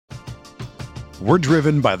We're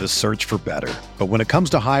driven by the search for better. But when it comes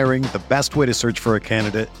to hiring, the best way to search for a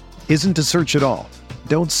candidate isn't to search at all.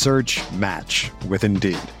 Don't search, match with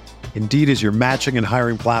Indeed. Indeed is your matching and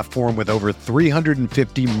hiring platform with over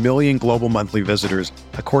 350 million global monthly visitors,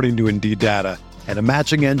 according to Indeed data, and a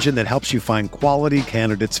matching engine that helps you find quality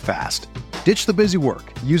candidates fast. Ditch the busy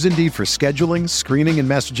work. Use Indeed for scheduling, screening, and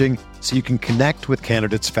messaging so you can connect with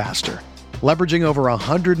candidates faster. Leveraging over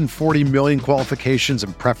 140 million qualifications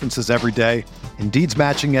and preferences every day, Indeed's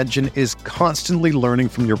matching engine is constantly learning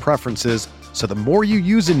from your preferences, so the more you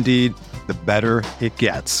use Indeed, the better it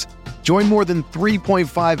gets. Join more than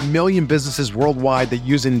 3.5 million businesses worldwide that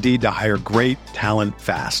use Indeed to hire great talent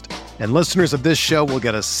fast. And listeners of this show will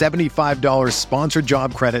get a $75 sponsored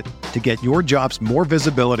job credit to get your jobs more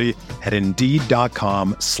visibility at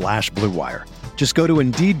Indeed.com/Blue Wire. Just go to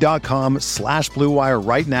Indeed.com/Blue Wire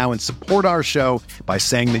right now and support our show by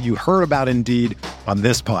saying that you heard about Indeed on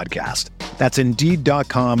this podcast. That's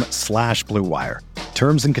Indeed.com/Blue Wire.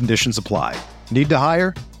 Terms and conditions apply. Need to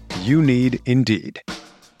hire? You need Indeed.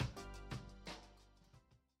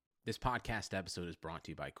 This podcast episode is brought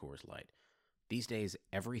to you by Coors Light. These days,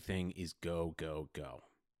 everything is go, go, go.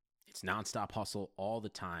 It's nonstop hustle all the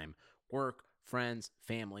time. Work, friends,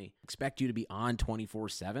 family, expect you to be on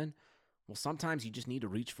 24/7. Well, sometimes you just need to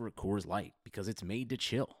reach for a Coors Light because it's made to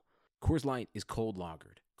chill. Coors Light is cold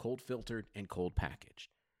lagered, cold filtered, and cold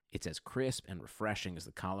packaged. It's as crisp and refreshing as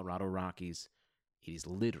the Colorado Rockies. It is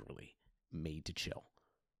literally made to chill.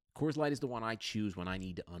 Coors Light is the one I choose when I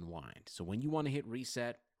need to unwind. So when you want to hit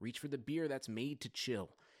reset, reach for the beer that's made to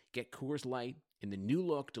chill. Get Coors Light in the new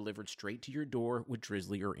look delivered straight to your door with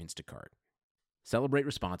Drizzly or Instacart. Celebrate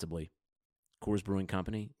responsibly. Coors Brewing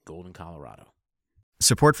Company, Golden, Colorado.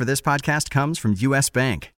 Support for this podcast comes from U.S.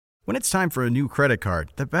 Bank. When it's time for a new credit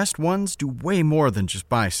card, the best ones do way more than just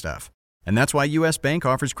buy stuff. And that's why U.S. Bank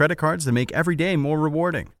offers credit cards that make every day more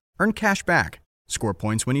rewarding. Earn cash back, score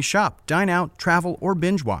points when you shop, dine out, travel, or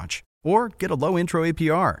binge watch, or get a low intro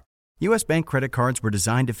APR. U.S. Bank credit cards were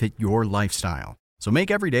designed to fit your lifestyle. So make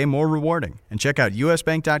every day more rewarding and check out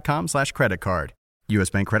usbank.com/credit card. U.S.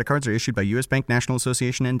 Bank credit cards are issued by U.S. Bank National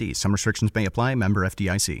Association ND. Some restrictions may apply. Member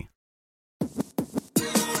FDIC.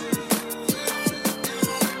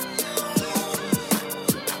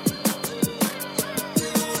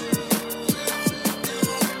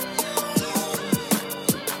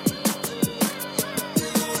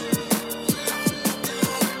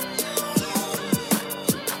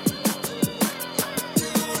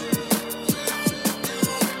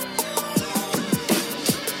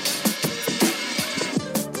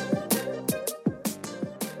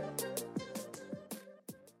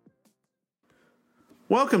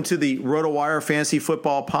 Welcome to the RotoWire Fantasy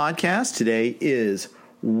Football Podcast. Today is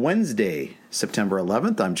Wednesday, September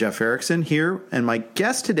 11th. I'm Jeff Erickson here, and my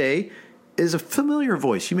guest today is a familiar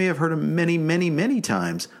voice. You may have heard him many, many, many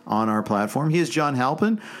times on our platform. He is John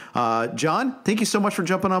Halpin. John, thank you so much for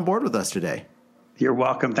jumping on board with us today. You're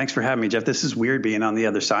welcome. Thanks for having me, Jeff. This is weird being on the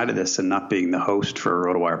other side of this and not being the host for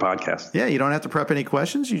a RotoWire podcast. Yeah, you don't have to prep any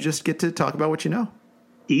questions. You just get to talk about what you know.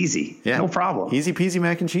 Easy. Yeah. No problem. Easy peasy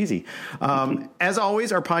mac and cheesy. As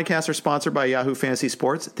always, our podcasts are sponsored by Yahoo Fantasy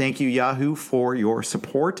Sports. Thank you, Yahoo, for your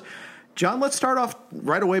support. John, let's start off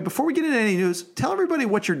right away. Before we get into any news, tell everybody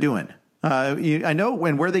what you're doing. I know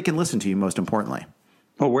and where they can listen to you, most importantly.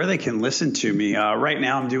 Well, where they can listen to me. Right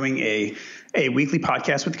now I'm doing a weekly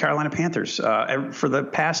podcast with the Carolina Panthers. For the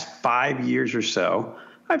past 5 years or so,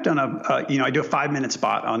 I've done I do a 5-minute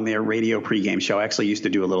spot on their radio pregame show. I actually used to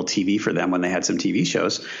do a little TV for them when they had some TV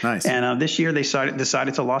shows. Nice. And this year they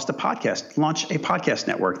decided to launch a podcast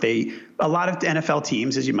network. A lot of NFL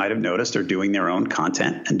teams, as you might have noticed, are doing their own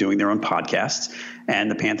content and doing their own podcasts.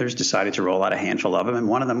 And the Panthers decided to roll out a handful of them. And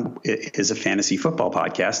one of them is a fantasy football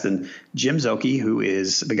podcast. And Jim Szoke, who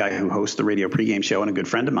is the guy who hosts the radio pregame show and a good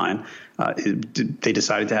friend of mine, they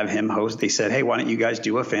decided to have him host. They said, hey, why don't you guys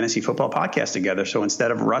do a fantasy football podcast together? So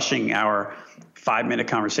instead of rushing our 5-minute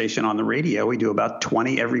conversation on the radio, we do about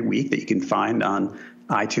 20 every week that you can find on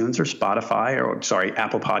iTunes or Spotify,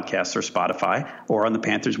 Apple Podcasts or Spotify, or on the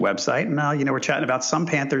Panthers website. And, we're chatting about some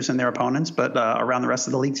Panthers and their opponents, but around the rest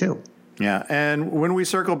of the league too. Yeah, and when we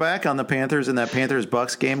circle back on the Panthers and that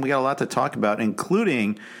Panthers-Bucks game, we got a lot to talk about,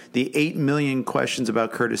 including the 8 million questions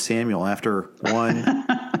about Curtis Samuel after one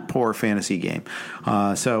poor fantasy game.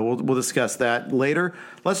 So we'll discuss that later.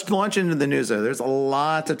 Let's launch into the news, though. There's a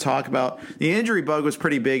lot to talk about. The injury bug was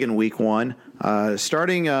pretty big in Week 1,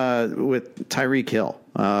 starting with Tyreek Hill.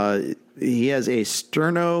 He has a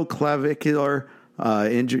sternoclavicular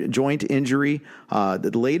joint injury.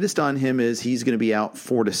 The latest on him is he's going to be out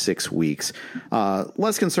 4 to 6 weeks.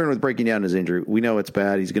 Less concerned with breaking down his injury. We know it's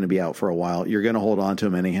bad. He's going to be out for a while. You're going to hold on to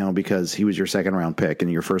him anyhow because he was your second round pick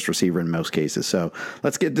and your first receiver in most cases. So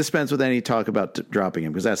let's dispense with any talk about dropping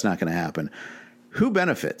him because that's not going to happen. Who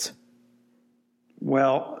benefits?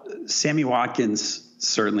 Well, Sammy Watkins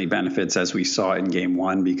certainly benefits, as we saw in game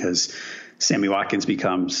 1, because Sammy Watkins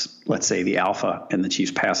becomes, let's say, the alpha in the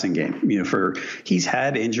Chiefs passing game. He's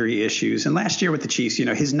had injury issues. And last year with the Chiefs,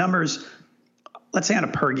 his numbers, let's say on a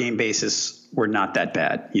per game basis, were not that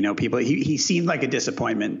bad. He seemed like a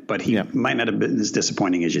disappointment, but he might not have been as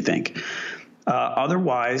disappointing as you think.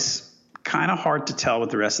 Otherwise, kind of hard to tell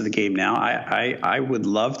with the rest of the game now. I would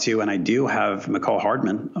love to, and I do have McCall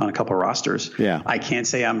Hardman on a couple of rosters. Yeah. I can't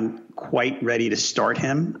say I'm quite ready to start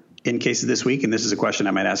him in case of this week, and this is a question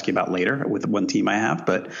I might ask you about later with one team I have,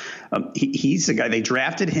 but he's the guy. They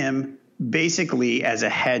drafted him basically as a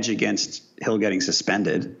hedge against Hill getting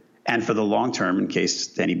suspended and for the long term in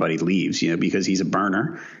case anybody leaves, because he's a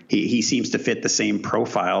burner. He seems to fit the same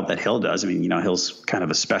profile that Hill does. I mean, Hill's kind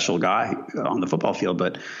of a special guy on the football field,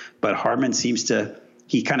 but Hardman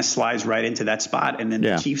he kind of slides right into that spot. And then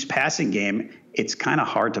the Chiefs passing game, it's kind of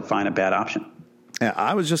hard to find a bad option. Yeah,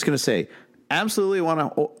 I was just going to say, absolutely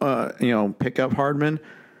want to, pick up Hardman.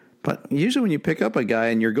 But usually when you pick up a guy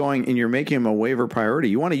and you're making him a waiver priority,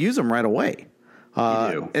 you want to use him right away.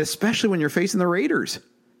 You do. Especially when you're facing the Raiders.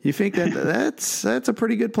 You think that's a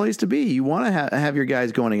pretty good place to be. You want to have your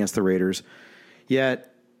guys going against the Raiders.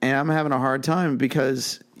 Yet, and I'm having a hard time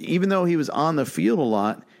because even though he was on the field a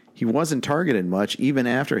lot, he wasn't targeted much even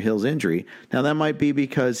after Hill's injury. Now that might be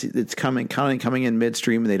because it's coming in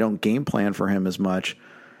midstream and they don't game plan for him as much.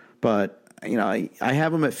 But I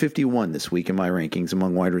have him at 51 this week in my rankings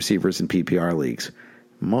among wide receivers in PPR leagues.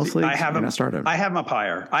 Mostly, I have him up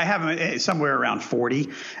higher. I have him somewhere around 40.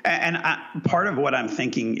 And part of what I'm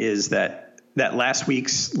thinking is that last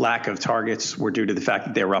week's lack of targets were due to the fact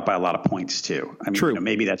that they were up by a lot of points too. I mean, true.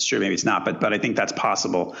 Maybe that's true, maybe it's not, but I think that's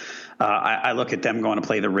possible. I look at them going to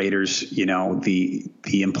play the Raiders. The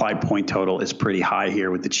implied point total is pretty high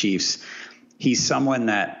here with the Chiefs. He's someone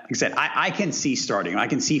that, like I said, I can see starting him. I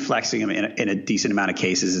can see flexing him in a decent amount of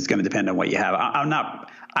cases. It's going to depend on what you have.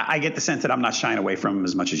 I get the sense that I'm not shying away from him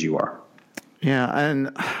as much as you are. Yeah,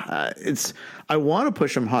 and I want to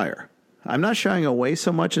push him higher. I'm not shying away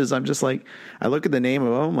so much as I'm just like, I look at the name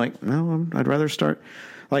of, I'm like, no, I'd rather start.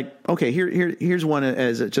 Like, okay, here's one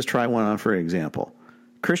as just try one on for an example.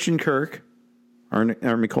 Christian Kirk or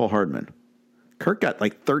McCall Hardman. Kirk got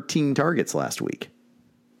like 13 targets last week.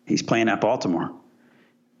 He's playing at Baltimore.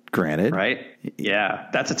 Granted. Right? Yeah,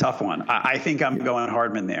 that's a tough one. I think I'm going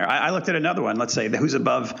Hardman there. I looked at another one. Let's say who's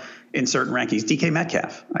above in certain rankings. DK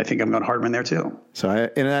Metcalf. I think I'm going Hardman there too. So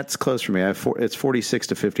and that's close for me. It's 46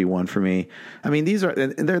 to 51 for me. I mean,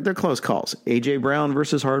 they're close calls. A.J. Brown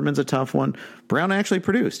versus Hardman's a tough one. Brown actually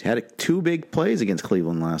produced. Had 2 big plays against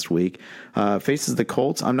Cleveland last week. Faces the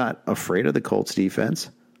Colts. I'm not afraid of the Colts defense.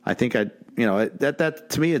 I think that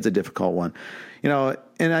to me it's a difficult one.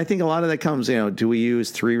 And I think a lot of that comes, do we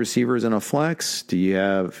use 3 receivers in a flex?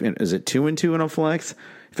 Is it 2 and 2 in a flex?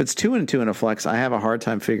 If it's 2 and 2 in a flex, I have a hard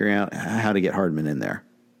time figuring out how to get Hardman in there.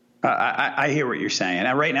 I hear what you're saying.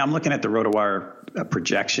 And right now I'm looking at the RotoWire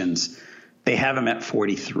projections. They have him at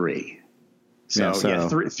 43. So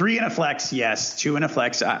 3 in a flex, yes. 2 in a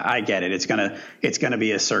flex, I get it. It's gonna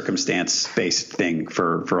be a circumstance-based thing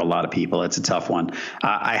for a lot of people. It's a tough one.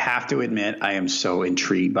 I have to admit, I am so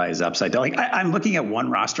intrigued by his upside. Like I'm looking at one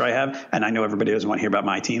roster I have, and I know everybody doesn't want to hear about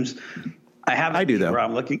my teams. I do though. Where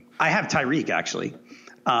I'm looking, I have Tyreek actually,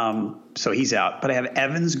 so he's out. But I have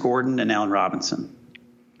Evans, Gordon, and Allen Robinson,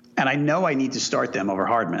 and I know I need to start them over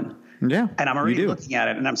Hardman. Yeah, and I'm already looking at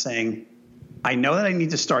it, and I'm saying, I know that I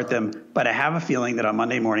need to start them, but I have a feeling that on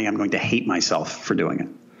Monday morning I'm going to hate myself for doing it.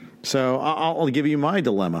 So I'll give you my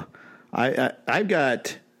dilemma. I've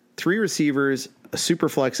got 3 receivers, a super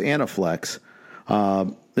flex, and a flex.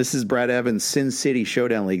 This is Brad Evans' Sin City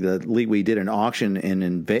Showdown League, the league we did an auction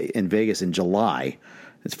in Vegas in July.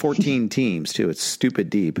 It's 14 teams, too. It's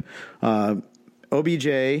stupid deep. OBJ,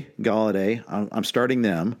 Galladay, I'm starting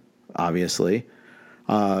them, obviously.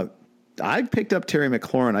 I picked up Terry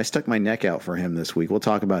McLaurin. I stuck my neck out for him this week. We'll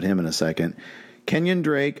talk about him in a second. Kenyon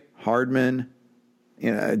Drake, Hardman,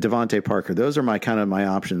 Devontae Parker. Those are my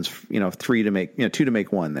options. 3 to make, 2 to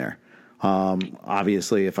make 1 there.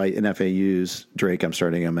 Obviously, if I use Drake, I'm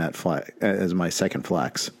starting him at flex as my second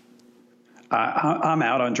flex. I'm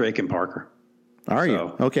out on Drake and Parker. Are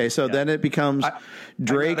you? Okay, so then it becomes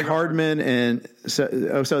Drake, Hardman, and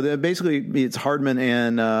so basically it's Hardman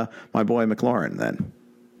and my boy McLaurin then.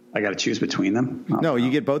 I got to choose between them. No,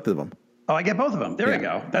 you get both of them. Oh, I get both of them. There you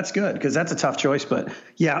go. That's good because that's a tough choice. But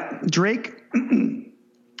yeah, Drake,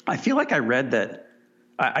 I feel like I read that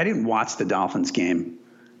I didn't watch the Dolphins game,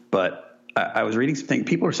 but I was reading something.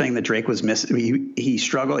 People were saying that Drake was he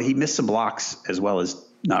struggled. He missed some blocks as well as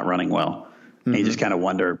not running well. And you just kind of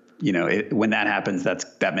wonder, when that happens,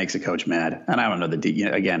 that makes a coach mad. And I don't know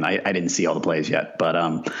again, I didn't see all the plays yet, but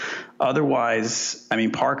otherwise, I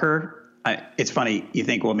mean, Parker, it's funny. You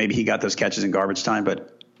think, well, maybe he got those catches in garbage time,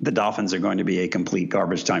 but the Dolphins are going to be a complete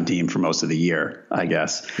garbage time team for most of the year, I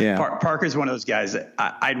guess. Yeah. Parker's one of those guys that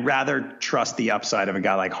I'd rather trust the upside of a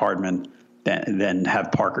guy like Hardman than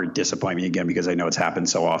have Parker disappoint me again, because I know it's happened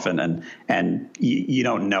so often, and you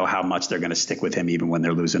don't know how much they're going to stick with him even when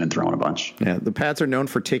they're losing and throwing a bunch. Yeah, the Pats are known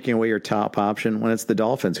for taking away your top option. When it's the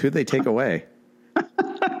Dolphins, who'd they take away?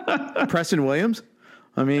 Preston Williams?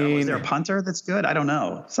 I mean, was there a punter that's good? I don't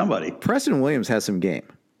know. Somebody. Preston Williams has some game.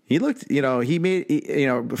 He looked, he made,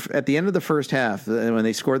 at the end of the first half, when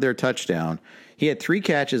they scored their touchdown, he had 3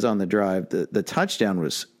 catches on the drive. The touchdown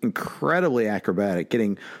was incredibly acrobatic,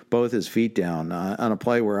 getting both his feet down on a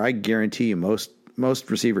play where I guarantee you most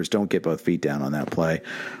receivers don't get both feet down on that play.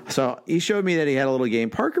 So he showed me that he had a little game.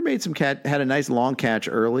 Parker made had a nice long catch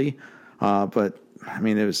early, but I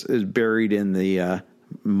mean, it was buried in the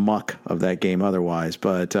muck of that game otherwise.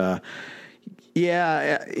 But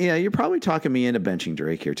yeah, you're probably talking me into benching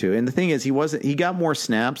Drake here too. And the thing is, he got more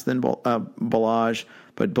snaps than Balaj,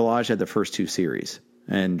 but Balaj had the first 2 series,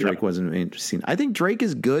 and Drake wasn't interesting. I think Drake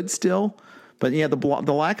is good still, but yeah, the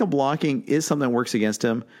lack of blocking is something that works against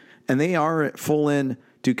him. And they are full in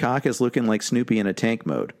Dukakis looking like Snoopy in a tank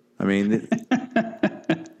mode. I mean,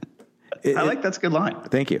 I like that's a good line.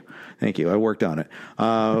 Thank you. I worked on it.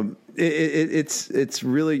 It's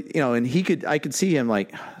really, and I could see him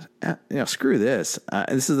like, screw this.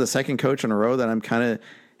 This is the second coach in a row that I'm kind of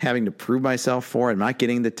having to prove myself for. I'm not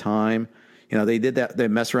getting the time. They did that. They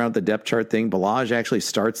mess around with the depth chart thing. Balaj actually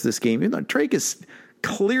starts this game. Drake is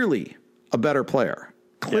clearly a better player,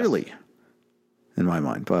 clearly, in my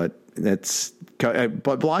mind. But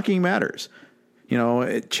but blocking matters.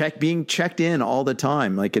 Being checked in all the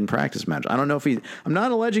time, like in practice match. I don't know if I'm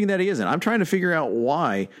not alleging that he isn't. I'm trying to figure out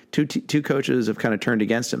why two coaches have kind of turned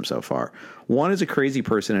against him so far. One is a crazy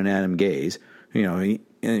person in Adam Gase.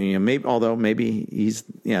 Maybe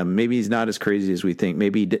he's not as crazy as we think.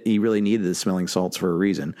 Maybe he really needed the smelling salts for a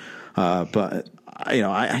reason. But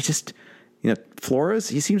I just, Flores,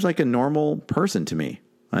 he seems like a normal person to me.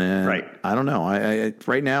 And right. I don't know. I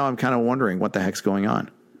right now I'm kind of wondering what the heck's going on.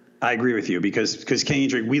 I agree with you because Kenyon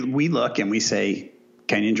Drake, we look and we say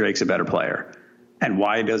Kenyon Drake's a better player. And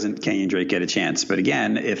why doesn't Kenyon Drake get a chance? But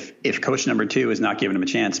again, if coach number 2 is not giving him a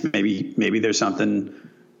chance, maybe there's something.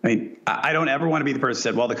 I mean, I don't ever want to be the person who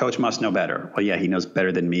said, well, the coach must know better. Well, yeah, he knows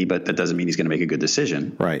better than me, but that doesn't mean he's going to make a good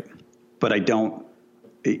decision. Right. But I don't.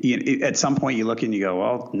 At some point you look and you go,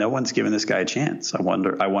 well, no one's giving this guy a chance. I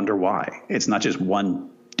wonder why. It's not just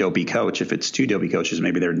one dopey coach. If it's 2 dopey coaches,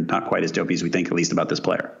 maybe they're not quite as dopey as we think, at least about this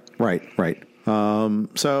player. Right.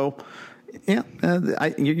 So, yeah,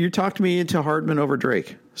 you talked me into Hardman over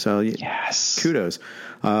Drake. So, yes, kudos.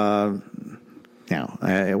 Now,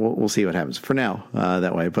 we'll see what happens for now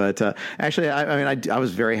that way. But actually, I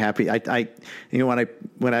was very happy.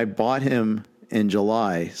 When I bought him in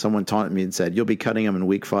July, someone taunted me and said, "You'll be cutting him in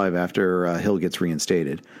week 5 after Hill gets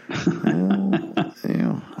reinstated."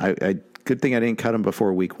 Good thing I didn't cut him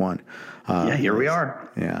before week 1. Here we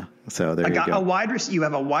are. Yeah. So there you go. You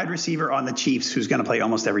have a wide receiver on the Chiefs who's going to play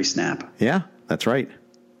almost every snap. Yeah, that's right.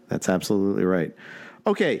 That's absolutely right.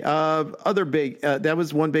 Okay. Other big, that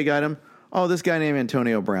was one big item. Oh, this guy named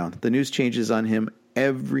Antonio Brown. The news changes on him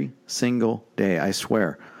every single day. I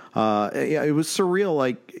swear. It was surreal.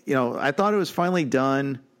 I thought it was finally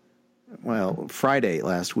done. Well, Friday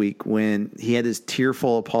last week when he had his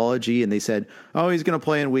tearful apology and they said, oh, he's going to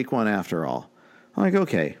play in week 1 after all. I'm like,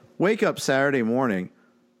 okay, wake up Saturday morning.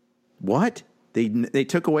 What? They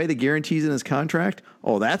took away the guarantees in his contract?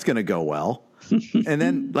 Oh, that's going to go well. And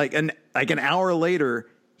then an hour later,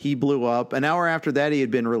 he blew up. An hour after that, he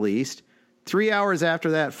had been released. 3 hours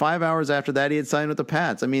after that, 5 hours after that, he had signed with the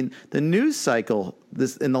Pats. I mean, the news cycle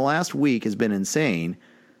in the last week has been insane.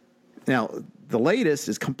 Now, the latest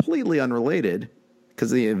is completely unrelated because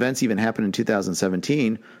the events even happened in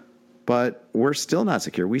 2017, but we're still not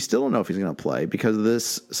secure. We still don't know if he's going to play because of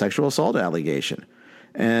this sexual assault allegation.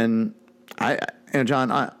 And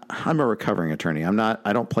John, I'm a recovering attorney.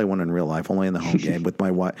 I don't play one in real life, only in the home game with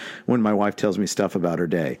my wife when my wife tells me stuff about her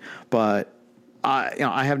day. But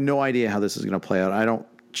I have no idea how this is going to play out. I don't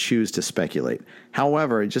choose to speculate.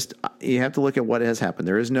 However, you have to look at what has happened.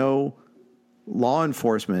 There is no law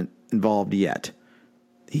enforcement involved yet.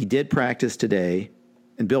 He did practice today,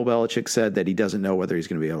 and Bill Belichick said that he doesn't know whether he's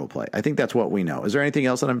going to be able to play. I think that's what we know. Is there anything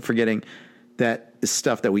else that I'm forgetting that is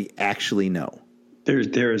stuff that we actually know?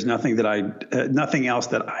 There is nothing nothing else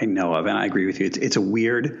that I know of, and I agree with you. It's a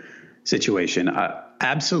weird situation.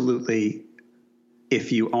 Absolutely,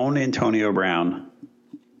 if you own Antonio Brown,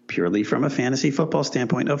 purely from a fantasy football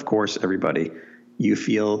standpoint, of course, everybody, you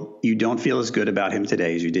don't feel as good about him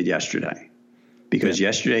today as you did yesterday. Because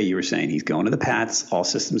yesterday you were saying he's going to the Pats, all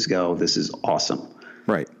systems go, this is awesome.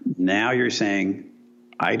 Right. Now you're saying,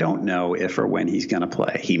 I don't know if or when he's going to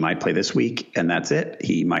play. He might play this week, and that's it.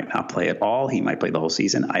 He might not play at all. He might play the whole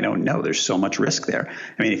season. I don't know. There's so much risk there.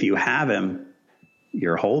 I mean, if you have him,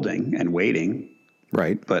 you're holding and waiting.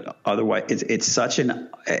 Right. But otherwise, it's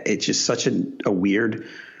just such a weird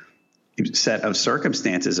set of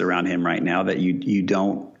circumstances around him right now that you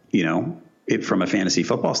don't, from a fantasy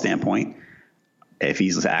football standpoint, if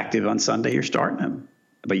he's active on Sunday, you're starting him.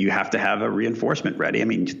 But you have to have a reinforcement ready. I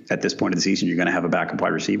mean, at this point of the season, you're going to have a backup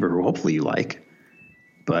wide receiver who hopefully you like.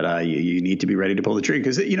 But you need to be ready to pull the trigger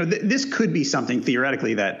because, this could be something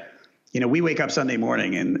theoretically that, we wake up Sunday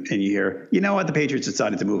morning and you hear, what, the Patriots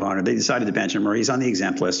decided to move on, or they decided to bench him, or he's on the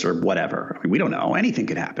exempt list, or whatever. I mean, we don't know. Anything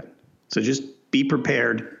could happen. So just be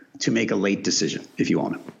prepared to make a late decision if you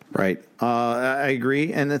own him. Right. I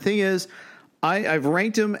agree. And the thing is, I've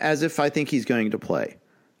ranked him as if I think he's going to play.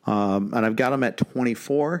 And I've got him at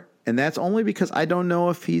 24. And that's only because I don't know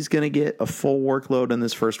if he's going to get a full workload in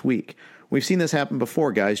this first week. We've seen this happen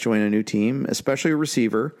before. Guys join a new team, especially a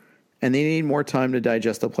receiver, and they need more time to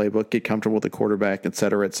digest the playbook, get comfortable with the quarterback, et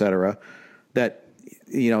cetera, that,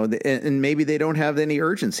 and maybe they don't have any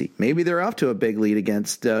urgency. Maybe they're off to a big lead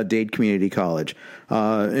against Dade Community College.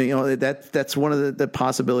 That's one of the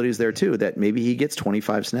possibilities there, too, that maybe he gets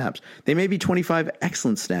 25 snaps. They may be 25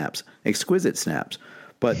 excellent snaps, exquisite snaps,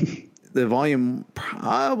 but the volume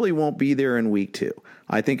probably won't be there in week 2.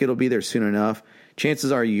 I think it'll be there soon enough.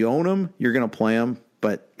 Chances are you own him, you're going to play him,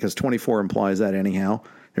 but because 24 implies that anyhow.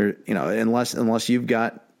 Unless you've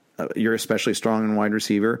got you're especially strong in wide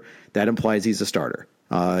receiver, that implies he's a starter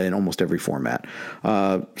in almost every format.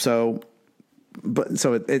 I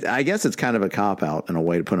guess it's kind of a cop out in a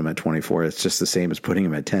way to put him at 24. It's just the same as putting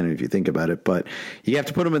him at 10 if you think about it. But you have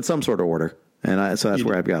to put him in some sort of order, and so that's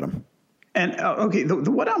where I've got him. And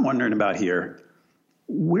what I'm wondering about here,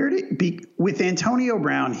 with Antonio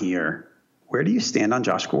Brown here, where do you stand on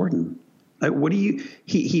Josh Gordon? Like,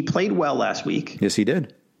 he played well last week. Yes, he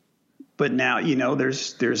did. But now,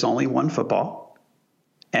 there's only one football,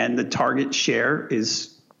 and the target share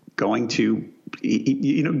is going to,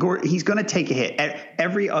 he's going to take a hit.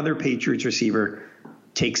 Every other Patriots receiver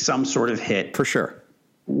takes some sort of hit. For sure.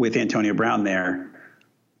 With Antonio Brown there.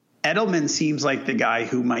 Edelman seems like the guy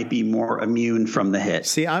who might be more immune from the hit.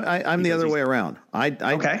 See, I'm the other way around. I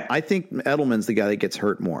think Edelman's the guy that gets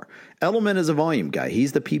hurt more. Edelman is a volume guy.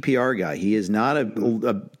 He's the PPR guy. He is not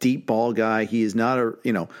a deep ball guy. He is not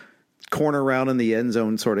a corner route in the end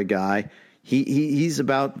zone sort of guy. He's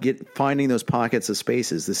about finding those pockets of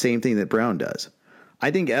spaces. The same thing that Brown does.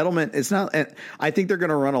 I think Edelman. It's not. I think they're going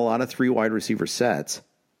to run a lot of 3 wide receiver sets,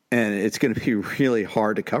 and it's going to be really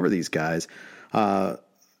hard to cover these guys.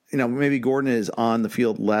 Maybe Gordon is on the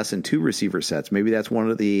field less in 2 receiver sets. Maybe that's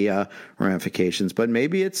one of the ramifications. But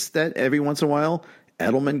maybe it's that every once in a while,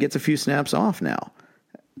 Edelman gets a few snaps off now.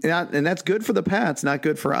 And that's good for the Pats, not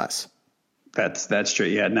good for us. That's true.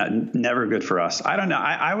 Yeah, never good for us. I don't know.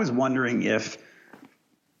 I was wondering if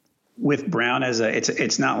with Brown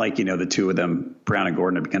it's not like, the two of them, Brown and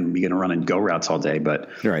Gordon, are going to be going to run and go routes all day. But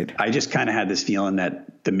right. I just kind of had this feeling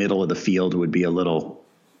that the middle of the field would be a little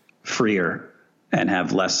freer and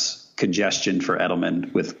have less congestion for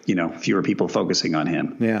Edelman with, fewer people focusing on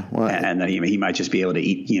him. Yeah. Well, and that he might just be able to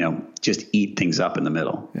eat, just eat things up in the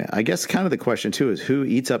middle. Yeah. I guess kind of the question too is who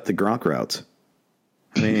eats up the Gronk routes?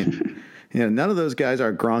 I mean, none of those guys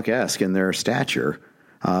are Gronk-esque in their stature,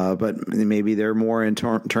 but maybe they're more in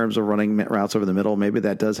terms of running routes over the middle. Maybe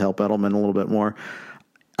that does help Edelman a little bit more.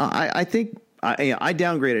 I think I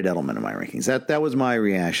downgraded Edelman in my rankings. That was my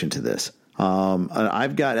reaction to this.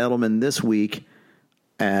 I've got Edelman this week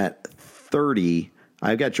at 30.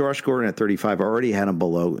 I've got Josh Gordon at 35. I already had him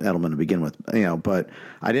below Edelman to begin with, but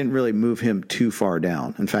I didn't really move him too far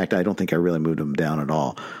down. In fact, I don't think I really moved him down at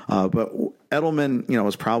all. But Edelman,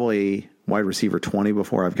 was probably wide receiver 20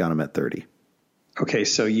 before I've got him at 30. Okay,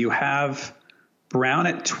 so you have Brown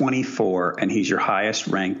at 24, and he's your highest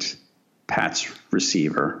ranked Pats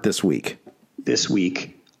receiver this week.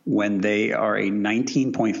 When they are a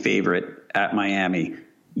 19-point favorite at Miami.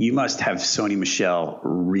 you must have Sony Michel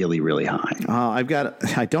really, really high. I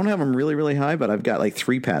don't have them really, really high, but I've got like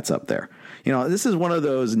 3 Pats up there. This is one of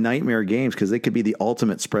those nightmare games because they could be the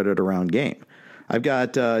ultimate spread it around game. I've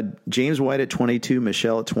got James White at 22,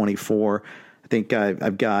 Michel at 24. I think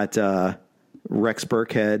I've got Rex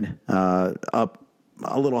Burkhead up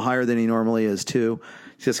a little higher than he normally is too,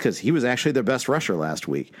 just because he was actually their best rusher last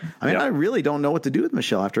week. I really don't know what to do with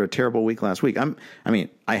Michel after a terrible week last week.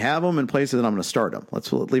 I have him in places and I'm going to start him.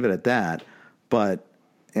 Let's leave it at that. But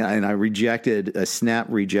I rejected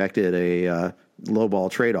a low ball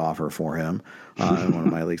trade offer for him in one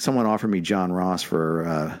of my leagues. Someone offered me John Ross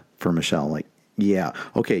for Michel. Like, yeah,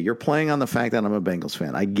 okay, you're playing on the fact that I'm a Bengals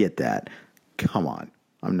fan. I get that. Come on,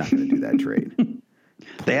 I'm not going to do that trade.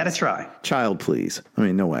 They had to try. Child, please.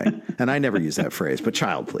 No way. And I never use that phrase, but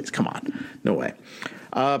child, please. Come on. No way.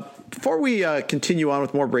 Before we continue on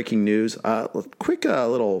with more breaking news, quick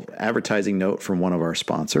little advertising note from one of our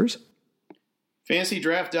sponsors.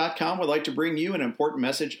 FantasyDraft.com would like to bring you an important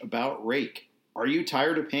message about Rake. Are you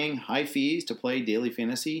tired of paying high fees to play daily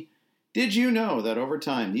fantasy? Did you know that over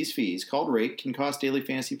time, these fees, called Rake, can cost daily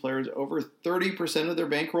fantasy players over 30% of their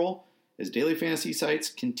bankroll? As daily fantasy sites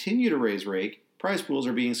continue to raise Rake, prize pools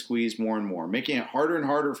are being squeezed more and more, making it harder and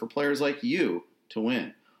harder for players like you to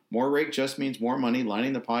win. More Rake just means more money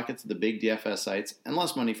lining the pockets of the big DFS sites and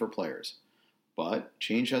less money for players. But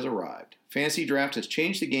change has arrived. Fantasy Draft has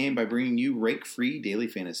changed the game by bringing you Rake-free daily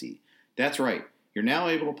fantasy. That's right. You're now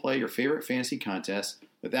able to play your favorite fantasy contests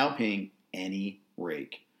without paying any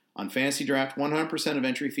Rake. On Fantasy Draft, 100% of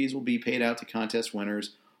entry fees will be paid out to contest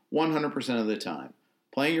winners 100% of the time.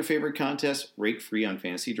 Playing your favorite contest rake-free on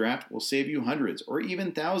Fantasy Draft will save you hundreds or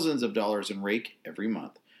even thousands of dollars in Rake every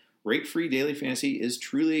month. Rake-free daily fantasy is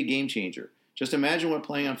truly a game changer. Just imagine what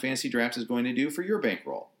playing on Fantasy Draft is going to do for your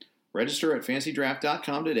bankroll. Register at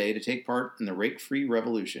FantasyDraft.com today to take part in the Rake-free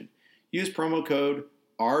revolution. Use promo code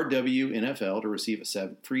RWNFL to receive a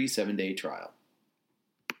free 7-day trial.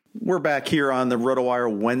 We're back here on the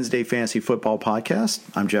RotoWire Wednesday Fantasy Football Podcast.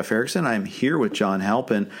 I'm Jeff Erickson. I'm here with John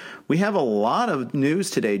Halpin. We have a lot of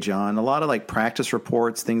news today, John. A lot of practice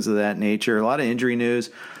reports, things of that nature. A lot of injury news.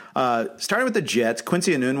 Starting with the Jets,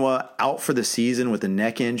 Quincy Enunwa out for the season with a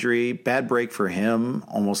neck injury. Bad break for him,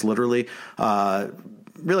 almost literally.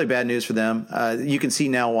 Really bad news for them. You can see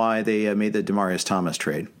now why they made the Demaryius Thomas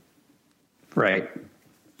trade. Right.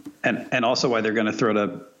 And also why they're going to throw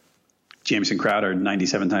to Jamison Crowder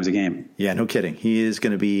 97 times a game. Yeah, no kidding. He is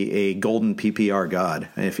going to be a golden PPR god.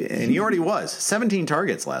 And he already was. 17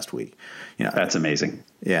 targets last week. That's amazing.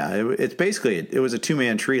 Yeah, it's basically, it was a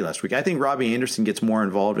 2-man tree last week. I think Robbie Anderson gets more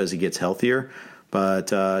involved as he gets healthier.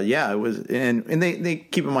 But, it was, and they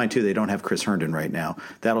keep in mind, too, they don't have Chris Herndon right now.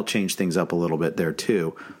 That'll change things up a little bit there,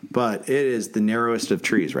 too. But it is the narrowest of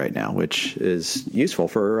trees right now, which is useful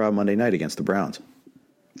for Monday night against the Browns.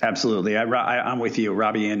 Absolutely. I'm with you.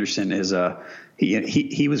 Robbie Anderson is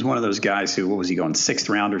he was one of those guys who, what was he going, 6th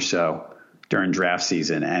round or so during draft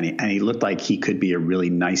season. And he looked like he could be a really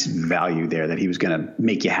nice value there, that he was going to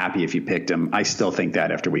make you happy if you picked him. I still think that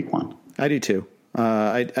after week 1. I do too.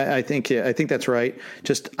 I think that's right.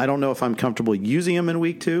 Just, I don't know if I'm comfortable using him in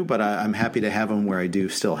week 2, but I'm happy to have him where I do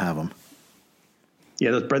still have him.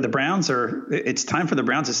 Yeah. The Browns it's time for the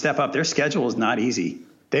Browns to step up. Their schedule is not easy.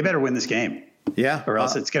 They better win this game. Yeah. Or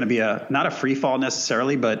else it's going to be not a free fall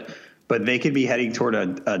necessarily, but they could be heading toward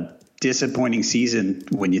a disappointing season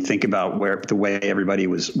when you think about the way everybody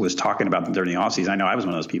was talking about them during the offseason. I know I was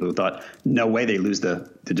one of those people who thought, no way they lose the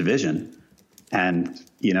division. And,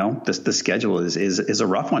 the schedule is a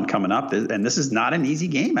rough one coming up. And this is not an easy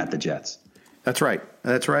game at the Jets. That's right.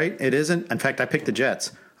 It isn't. In fact, I picked the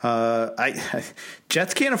Jets.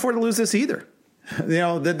 Jets can't afford to lose this either. They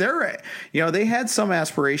had some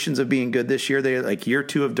aspirations of being good this year. They year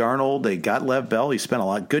 2 of Darnold. They got Lev Bell. You spent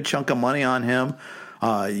a good chunk of money on him.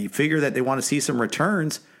 You figure that they want to see some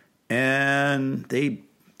returns, and they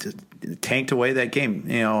tanked away that game.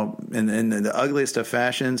 In the ugliest of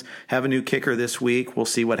fashions. Have a new kicker this week. We'll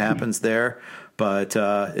see what happens there. But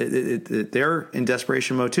they're in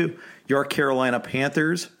desperation mode too. Your Carolina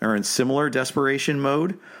Panthers are in similar desperation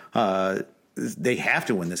mode. They have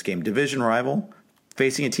to win this game. Division rival,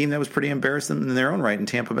 facing a team that was pretty embarrassing in their own right in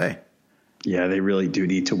Tampa Bay. Yeah, they really do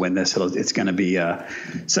need to win this. It's going to be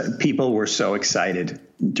people were so excited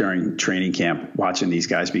during training camp watching these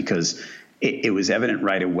guys because it was evident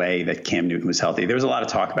right away that Cam Newton was healthy. There was a lot of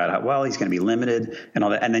talk about how, well, he's going to be limited and all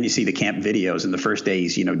that. And then you see the camp videos, and the first day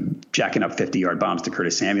he's, jacking up 50-yard bombs to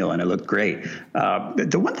Curtis Samuel, and it looked great.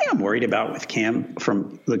 The one thing I'm worried about with Cam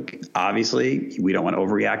obviously we don't want to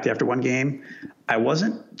overreact after one game. I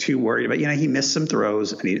wasn't too worried about, he missed some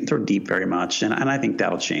throws and he didn't throw deep very much. And I think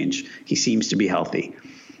that'll change. He seems to be healthy.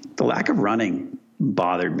 The lack of running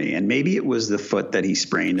bothered me. And maybe it was the foot that he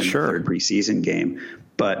sprained in the third preseason game.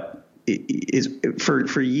 But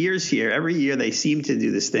for years here, every year they seem to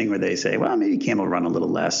do this thing where they say, well, maybe Cam will run a little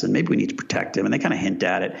less and maybe we need to protect him. And they kind of hint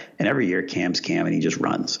at it. And every year Cam's Cam and he just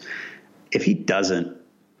runs. If he doesn't,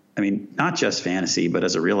 not just fantasy, but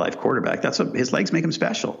as a real life quarterback, that's what his legs make him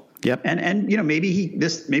special. Yep. And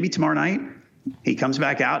maybe tomorrow night he comes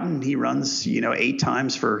back out and he runs, 8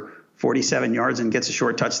 times for 47 yards and gets a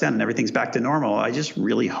short touchdown and everything's back to normal. I just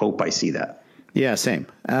really hope I see that. Yeah, same.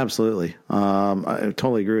 Absolutely. I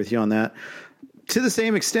totally agree with you on that. To the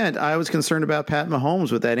same extent, I was concerned about Pat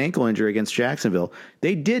Mahomes with that ankle injury against Jacksonville.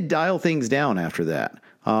 They did dial things down after that.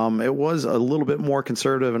 It was a little bit more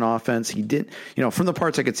conservative in offense. He did, from the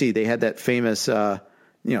parts I could see, they had that famous,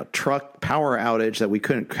 truck power outage that we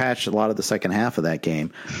couldn't catch a lot of the second half of that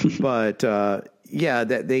game. But, that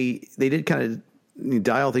they did kind of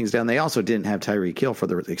dial things down. They also didn't have Tyreek Hill for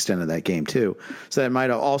the extent of that game too. So that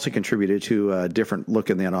might have also contributed to a different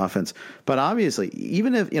look in that offense. But obviously,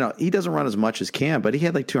 even if, he doesn't run as much as Cam, but he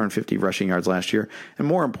had like 250 rushing yards last year. And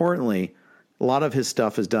more importantly, a lot of his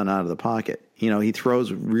stuff is done out of the pocket. He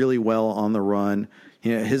throws really well on the run.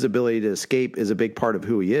 His ability to escape is a big part of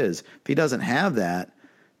who he is. If he doesn't have that,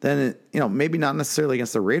 then, maybe not necessarily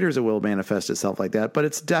against the Raiders it will manifest itself like that, but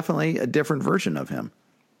it's definitely a different version of him.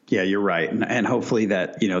 Yeah, you're right. And hopefully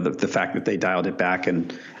that, the fact that they dialed it back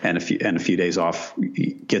and a few days off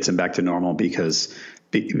gets him back to normal because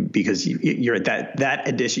you're at that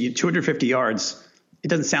addition, 250 yards, it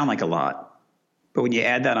doesn't sound like a lot. But when you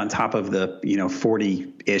add that on top of the,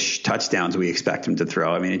 40-ish touchdowns we expect him to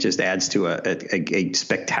throw, it just adds to a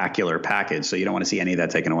spectacular package. So you don't want to see any of that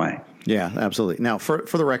taken away. Yeah, absolutely. Now, for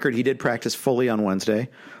the record, he did practice fully on Wednesday.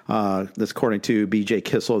 That's according to B.J.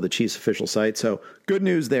 Kissel of the Chiefs official site. So good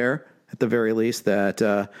news there, at the very least, that,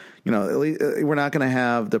 at least we're not going to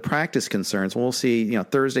have the practice concerns. We'll see.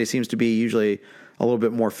 Thursday seems to be usually a little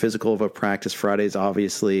bit more physical of a practice. Friday's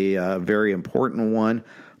obviously a very important one.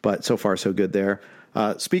 But so far, so good there.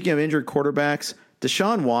 Speaking of injured quarterbacks,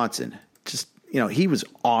 Deshaun Watson, he was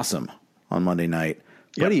awesome on Monday night,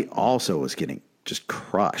 but he also was getting just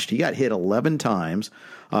crushed. He got hit 11 times.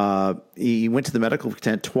 He went to the medical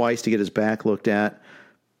tent twice to get his back looked at.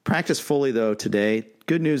 Practiced fully, though, today.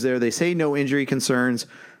 Good news there. They say no injury concerns.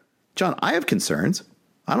 John, I have concerns.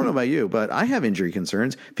 I don't know about you, but I have injury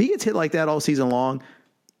concerns. If he gets hit like that all season long,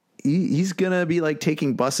 he's going to be like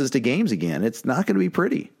taking buses to games again. It's not going to be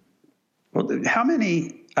pretty. Well, how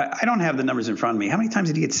many – I don't have the numbers in front of me. How many times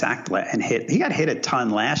did he get sacked and hit? He got hit a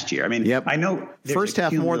ton last year. I know – first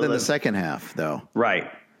half more than the second half, though.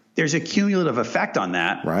 Right. There's a cumulative effect on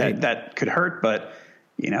that. Right. That could hurt, but,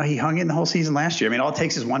 he hung in the whole season last year. All it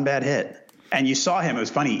takes is one bad hit. And you saw him. It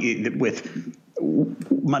was funny with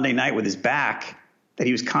Monday night with his back – that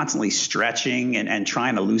he was constantly stretching and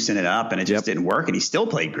trying to loosen it up, and it just didn't work, and he still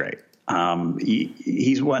played great.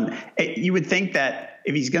 He's one. You would think that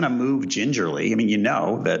if he's going to move gingerly,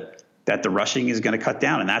 that the rushing is going to cut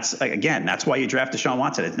down, and that's why you draft Deshaun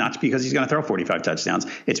Watson. It's not because he's going to throw 45 touchdowns.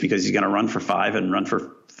 It's because he's going to run for 5 and run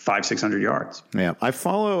for 500-600 yards. Yeah, I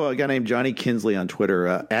follow a guy named Johnny Kinsley on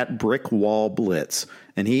Twitter at Brick Wall Blitz,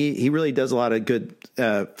 and he really does a lot of good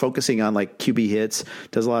focusing on like QB hits,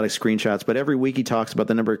 does a lot of screenshots. But every week he talks about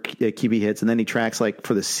the number of QB hits, and then he tracks like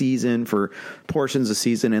for the season, for portions of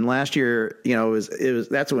season. And last year, it was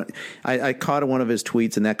that's when I caught one of his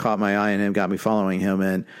tweets, and that caught my eye and it got me following him.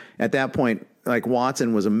 And at that point, like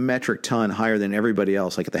Watson was a metric ton higher than everybody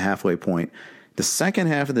else, like at the halfway point. The second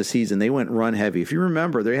half of the season, they went run heavy. If you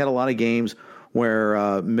remember, they had a lot of games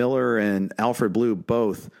where Miller and Alfred Blue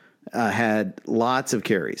both had lots of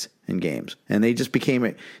carries in games. And they just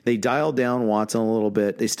they dialed down Watson a little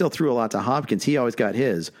bit. They still threw a lot to Hopkins. He always got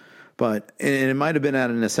his. And it might have been out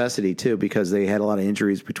of necessity, too, because they had a lot of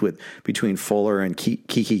injuries between Fuller and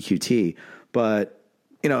Kiki QT. But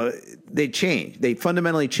they changed. They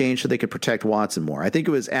fundamentally changed so they could protect Watson more. I think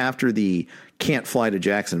it was after the can't fly to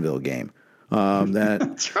Jacksonville game.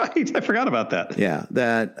 That's right. I forgot about that. Yeah,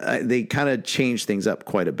 they kind of changed things up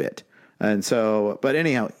quite a bit. And so, but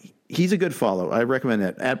anyhow, he's a good follow. I recommend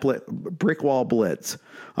it at Brick Wall Blitz.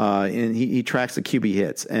 And he tracks the QB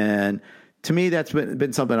hits. And to me, that's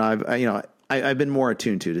been something I've been more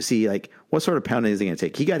attuned to see like what sort of pounding is he going to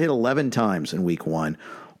take. He got hit 11 times in week 1.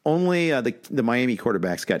 Only the Miami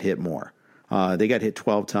quarterbacks got hit more. They got hit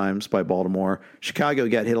 12 times by Baltimore. Chicago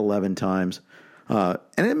got hit 11 times. And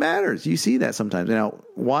it matters. You see that sometimes. Now,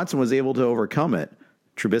 Watson was able to overcome it.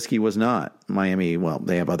 Trubisky was not. Miami, well,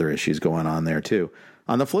 they have other issues going on there too.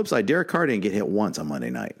 On the flip side, Derek Carr didn't get hit once on Monday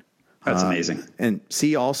night. That's amazing. And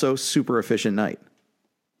also super efficient night.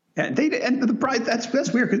 And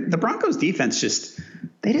that's weird. 'Cause the Broncos defense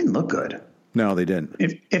they didn't look good. No, they didn't.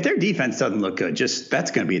 If their defense doesn't look good,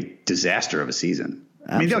 that's going to be a disaster of a season.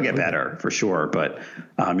 Absolutely. I mean, they'll get better for sure, but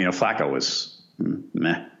Flacco was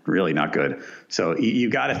really not good. So you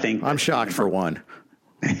got to think. I'm shocked for one.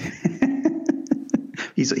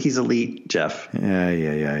 He's elite, Jeff.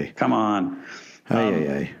 Yeah. Come on.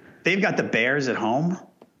 They've got the Bears at home.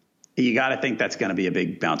 You got to think that's going to be a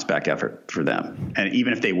big bounce back effort for them. And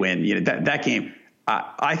even if they win, that game,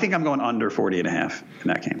 I think I'm going under 40.5 in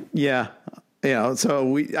that game. Yeah.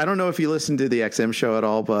 So I don't know if you listen to the XM show at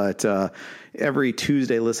all, but every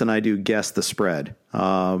Tuesday, I do guess the spread.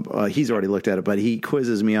 He's already looked at it, but he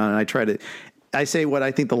quizzes me on it. And I say what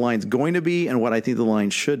I think the line's going to be and what I think the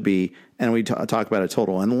line should be, and we talk about a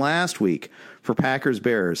total. And last week for Packers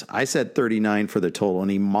Bears, I said 39 for the total, and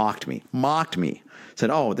he mocked me. Said,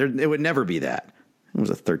 it would never be that. It was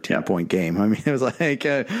a 13-point game. I mean, it was like,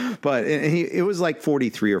 but it was like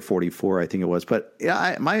 43 or 44, I think it was. But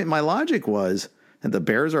yeah, my logic was that the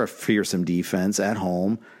Bears are a fearsome defense at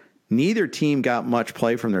home. Neither team got much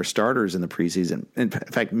play from their starters in the preseason. In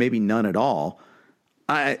fact, maybe none at all.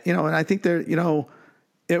 And I think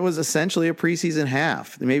it was essentially a preseason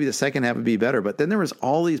half. Maybe the second half would be better, but then there was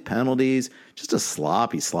all these penalties, just a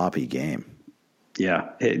sloppy game. Yeah,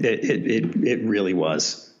 it really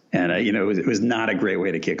was. And, it was not a great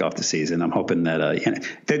way to kick off the season. I'm hoping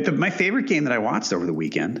that my favorite game that I watched over the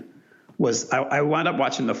weekend was I wound up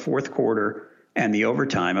watching the fourth quarter and the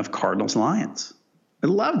overtime of Cardinals-Lions. I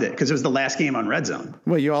loved it because it was the last game on Red Zone.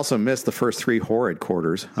 Well, you also missed the first three horrid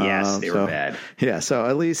quarters. Yes, they were bad. Yeah, so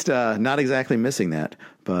at least not exactly missing that.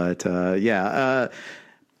 But,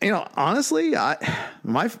 honestly, one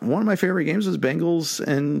of my favorite games was Bengals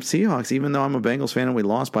and Seahawks. Even though I'm a Bengals fan and we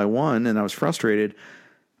lost by 1 and I was frustrated,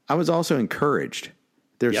 I was also encouraged.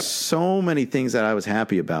 There's so many things that I was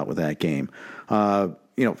happy about with that game.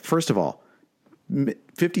 First of all,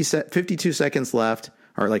 52 seconds left,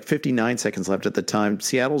 or like 59 seconds left at the time.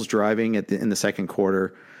 Seattle's driving in the second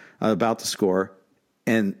quarter, about to score,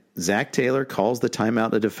 and Zach Taylor calls the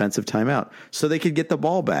timeout a defensive timeout so they could get the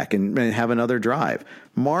ball back and have another drive.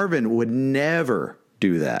 Marvin would never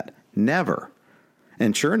do that. Never.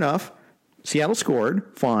 And sure enough, Seattle scored.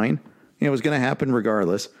 Fine. It was going to happen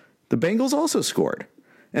regardless. The Bengals also scored.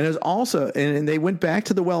 And it was also, and they went back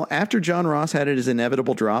to the well after John Ross had his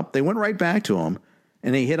inevitable drop. They went right back to him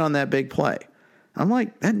and they hit on that big play. I'm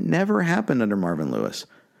like, that never happened under Marvin Lewis.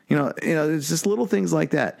 It's just little things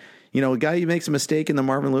like that. A guy who makes a mistake in the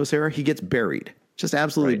Marvin Lewis era, he gets buried, just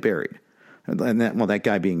absolutely buried. And that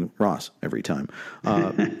guy being Ross every time.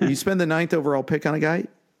 You spend the 9th overall pick on a guy,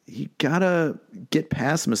 you gotta get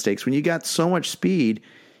past mistakes. When you got so much speed,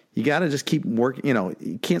 you got to just keep working.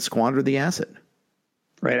 You can't squander the asset.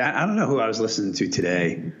 Right. I don't know who I was listening to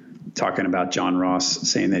today talking about John Ross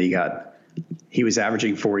saying that he was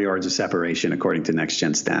averaging 4 yards of separation according to Next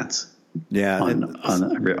Gen Stats. Yeah.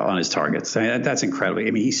 On his targets. I mean, that's incredible.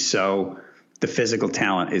 I mean, the physical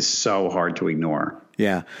talent is so hard to ignore.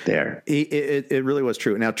 Yeah. There. It really was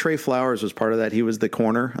true. Now, Trey Flowers was part of that. He was the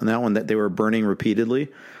corner on that one that they were burning repeatedly.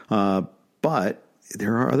 But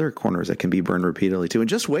there are other corners that can be burned repeatedly too. And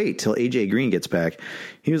just wait till AJ Green gets back.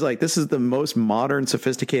 He was like, this is the most modern,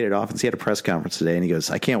 sophisticated offense. He had a press conference today and he goes,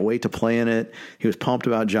 I can't wait to play in it. He was pumped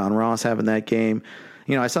about John Ross having that game.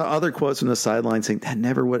 I saw other quotes from the sideline saying that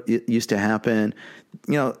never what used to happen.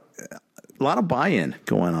 A lot of buy-in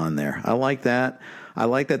going on there. I like that. I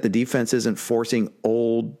like that the defense isn't forcing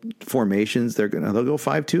old formations. They'll go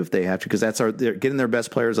 5-2 if they have to, because they're getting their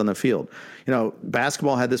best players on the field.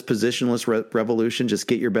 Basketball had this positionless revolution. Just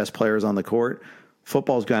get your best players on the court.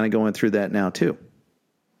 Football's kind of going through that now too.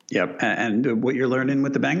 Yep. And what you're learning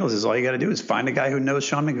with the Bengals is all you got to do is find a guy who knows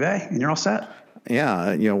Sean McVay and you're all set.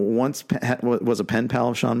 Yeah. Once was a pen pal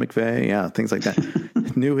of Sean McVay. Yeah. Things like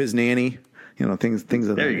that. Knew his nanny. Things of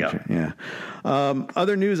that there you nature. go. Yeah.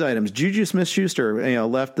 Other news items. Juju Smith-Schuster,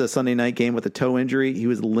 left the Sunday night game with a toe injury. He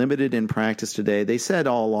was limited in practice today. They said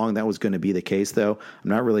all along that was going to be the case, though. I'm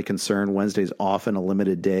not really concerned. Wednesday's often a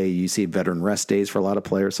limited day. You see veteran rest days for a lot of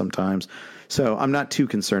players sometimes. So I'm not too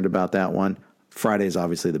concerned about that one. Friday's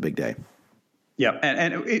obviously the big day.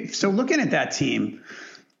 Yeah. So looking at that team,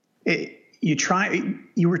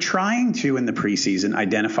 you were trying to, in the preseason,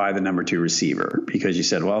 identify the number 2 receiver because you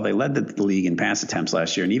said, well, they led the league in pass attempts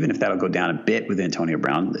last year. And even if that'll go down a bit with Antonio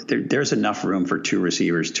Brown, there's enough room for 2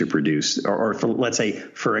 receivers to produce or for, let's say,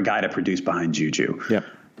 for a guy to produce behind Juju. Yep.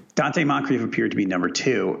 Dante Moncrief appeared to be number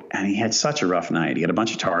 2, and he had such a rough night. He had a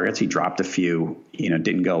bunch of targets. He dropped a few,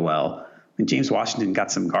 didn't go well. And James Washington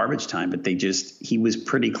got some garbage time, but he was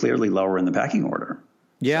pretty clearly lower in the pecking order.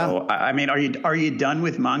 Yeah. So, I mean, are you done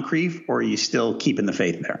with Moncrief, or are you still keeping the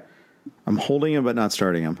faith there? I'm holding him, but not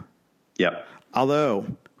starting him. Yep. Although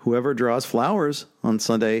whoever draws flowers on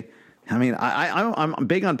Sunday, I mean, I'm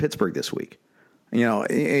big on Pittsburgh this week. All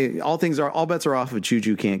bets are off if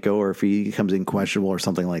Juju can't go or if he comes in questionable or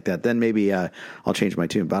something like that. Then maybe I'll change my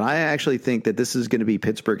tune. But I actually think that this is going to be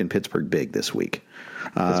Pittsburgh and Pittsburgh big this week.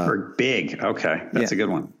 Pittsburgh big. Okay. That's a good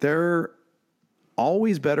one. They're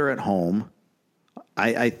always better at home.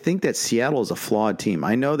 I think that Seattle is a flawed team.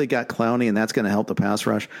 I know they got Clowney, and that's going to help the pass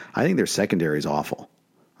rush. I think their secondary is awful.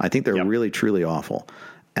 I think they're really, truly awful.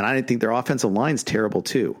 And I think their offensive line's terrible,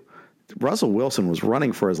 too. Russell Wilson was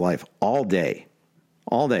running for his life all day.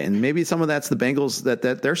 And maybe some of that's the Bengals,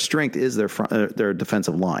 that their strength is their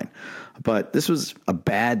defensive line. But this was a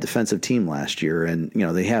bad defensive team last year. And,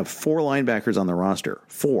 they have 4 linebackers on the roster.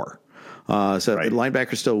 4.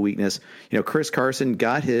 Linebacker's still a weakness. Chris Carson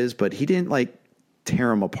got his, but he didn't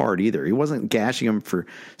tear him apart either. He wasn't gashing him for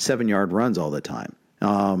 7-yard runs all the time.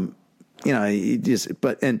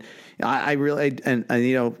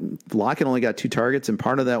 Lockett only got 2 targets, and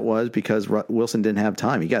part of that was because Wilson didn't have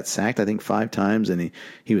time. He got sacked, I think, 5 times, and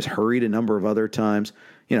he was hurried a number of other times.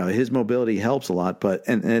 His mobility helps a lot, but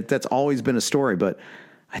that's always been a story. But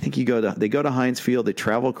I think they go to Heinz Field, they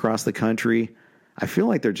travel across the country. I feel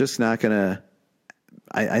like they're just not going to.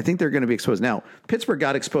 I think they're going to be exposed. Now, Pittsburgh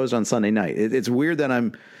got exposed on Sunday night. It's weird that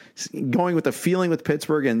I'm going with the feeling with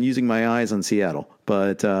Pittsburgh and using my eyes on Seattle.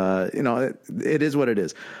 But, it is what it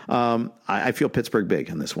is. I feel Pittsburgh big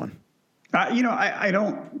in this one. I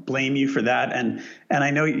don't blame you for that. And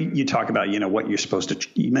I know you talk about, what you're supposed to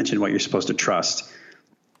 – you mentioned what you're supposed to trust.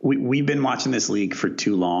 We've been watching this league for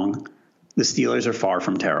too long. The Steelers are far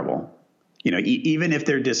from terrible. Even if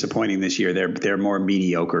they're disappointing this year, they're more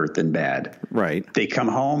mediocre than bad. Right. They come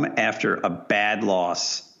home after a bad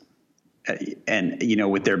loss, and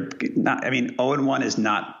with their 0-1 is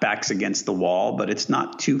not backs against the wall, but it's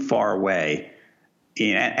not too far away.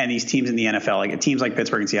 And these teams in the NFL, teams like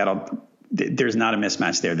Pittsburgh and Seattle, there's not a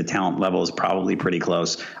mismatch there. The talent level is probably pretty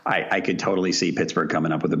close. I could totally see Pittsburgh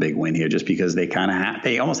coming up with a big win here, just because they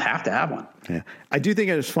they almost have to have one. Yeah, I do think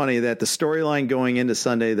it's funny that the storyline going into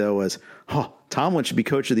Sunday though was, Tomlin should be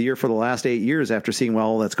coach of the year for the last 8 years after seeing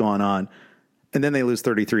all that's gone on, and then they lose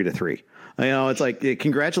 33-3. It's like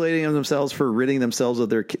congratulating themselves for ridding themselves of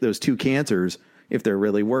those 2 cancers, if there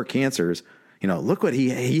really were cancers. Look what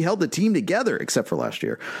he held the team together, except for last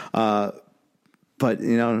year. But,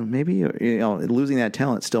 maybe, losing that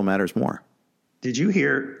talent still matters more. Did you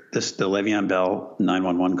hear the Le'Veon Bell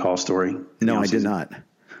 911 call story? No, I did not.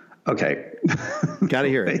 Okay. Got to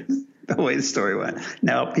hear it. The way the story went.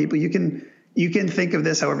 Now, people, you can think of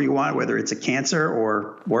this however you want, whether it's a cancer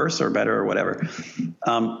or worse or better or whatever.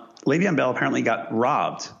 Le'Veon Bell apparently got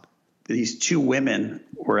robbed. These 2 women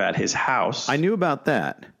were at his house. I knew about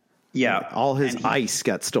that. Yeah. All his ice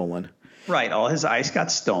got stolen. Right. All his ice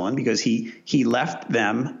got stolen because he left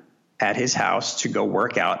them at his house to go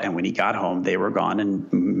work out. And when he got home, they were gone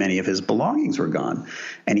and many of his belongings were gone.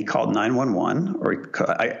 And he called 911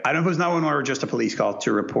 I don't know if it was 911 or just a police call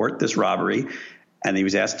to report this robbery. And he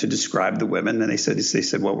was asked to describe the women. And they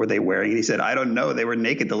said, what were they wearing? And he said, I don't know. They were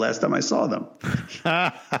naked the last time I saw them.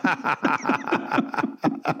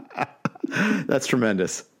 That's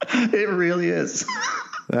tremendous. It really is.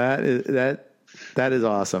 That is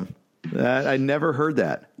awesome. I never heard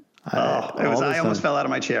that. I almost fell out of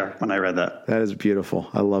my chair when I read that. That is beautiful.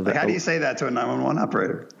 I love that. How do you say that to a 911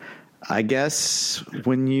 operator? I guess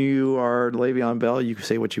when you are Le'Veon Bell, you can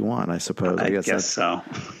say what you want, I suppose. I guess so.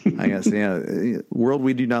 I guess, world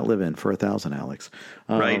we do not live in for 1,000, Alex.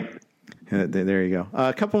 Right. There you go.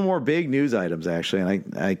 A couple more big news items, actually,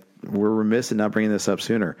 and we're remiss in not bringing this up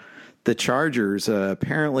sooner. The Chargers,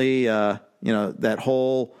 apparently, that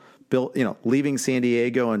whole leaving San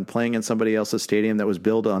Diego and playing in somebody else's stadium that was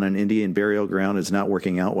built on an Indian burial ground is not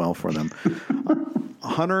working out well for them.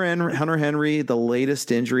 Hunter Henry, the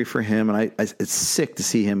latest injury for him, and it's sick to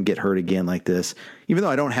see him get hurt again like this, even though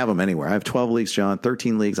I don't have him anywhere. I have 12 leagues, John,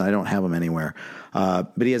 13 leagues, and I don't have him anywhere.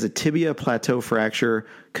 But he has a tibia plateau fracture,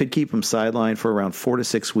 could keep him sidelined for around 4 to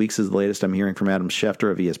 6 weeks is the latest I'm hearing from Adam Schefter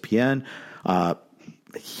of ESPN.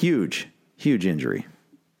 Huge injury.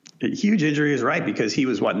 Huge injury is right, because he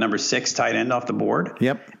was number 6 tight end off the board.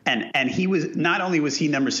 Yep. And he was, not only was he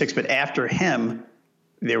number 6, but after him,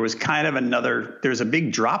 there was kind of there's a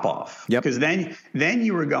big drop off. Yep. Because then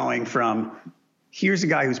you were going from, here's a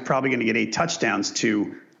guy who's probably going to get 8 touchdowns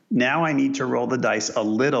to Now I need to roll the dice a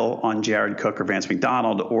little on Jared Cook or Vance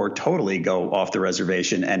McDonald, or totally go off the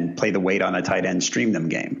reservation and play the wait on a tight end, stream them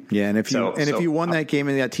game. Yeah, and if you won that game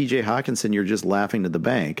and you got T.J. Hawkinson, you're just laughing to the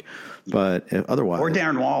bank. But otherwise, or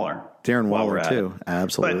Darren Waller too,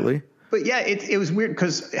 absolutely. But yeah, it was weird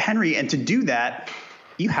because Henry, and to do that,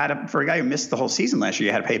 you had for a guy who missed the whole season last year,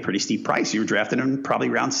 you had to pay a pretty steep price. You were drafting him probably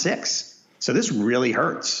round 6. So this really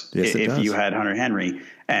hurts if you had Hunter Henry.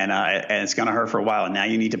 And it's going to hurt for a while. And now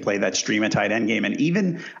you need to play that stream a tight end game. And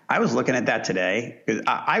even I was looking at that today because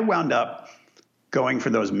I wound up going for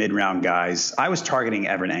those mid-round guys. I was targeting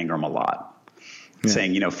Evan Engram a lot,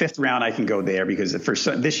 saying, 5th round I can go there because for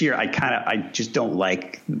this year I just don't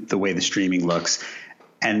like the way the streaming looks.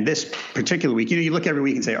 And this particular week, you look every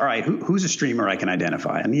week and say, all right, who's a streamer I can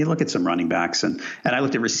identify? And you look at some running backs, and I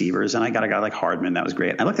looked at receivers, and I got a guy like Hardman. That was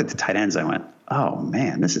great. And I looked at the tight ends. I went, oh,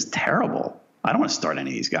 man, this is terrible. I don't want to start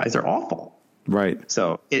any of these guys. They're awful. Right.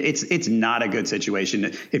 So it's not a good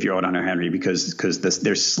situation if you're out on Hunter Henry because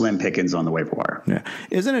there's slim pickings on the waiver wire. Yeah.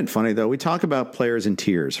 Isn't it funny, though? We talk about players in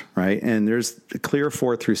tiers, right? And there's a clear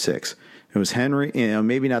 4 through 6. It was Henry,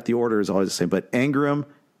 maybe not the order is always the same, but Engram,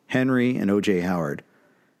 Henry, and O.J. Howard.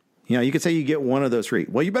 You could say you get one of those 3.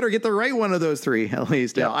 Well, you better get the right one of those 3, at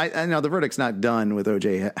least. Yeah. Now, I know the verdict's not done with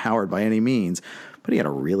O.J. Howard by any means, but he had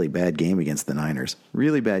a really bad game against the Niners.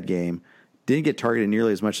 Really bad game. Didn't get targeted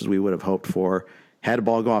nearly as much as we would have hoped for. Had a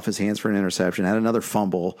ball go off his hands for an interception. Had another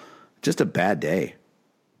fumble. Just a bad day.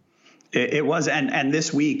 It was. And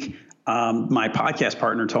this week, my podcast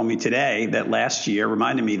partner told me today that last year,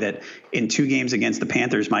 reminded me that in 2 games against the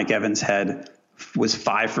Panthers, Mike Evans was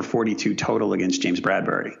 5 for 42 total against James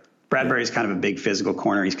Bradbury. Bradbury's kind of a big physical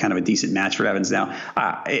corner. He's kind of a decent match for Evans now.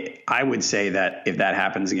 I would say that if that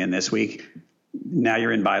happens again this week, now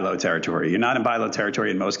you're in buy low territory. You're not in buy low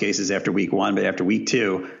territory in most cases after week 1, but after week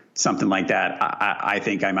 2, something like that, I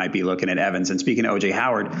think I might be looking at Evans. And speaking of O.J.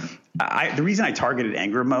 Howard, the reason I targeted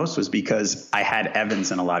Engram most was because I had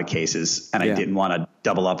Evans in a lot of cases, and I didn't want to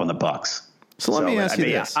double up on the Bucs. So let me ask you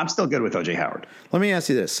this. I'm still good with O.J. Howard. Let me ask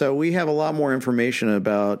you this. So we have a lot more information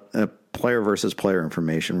about player versus player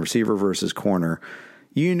information, receiver versus corner.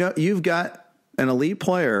 You've got an elite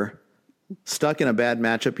player stuck in a bad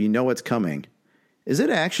matchup. You know what's coming. Is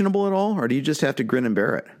it actionable at all, or do you just have to grin and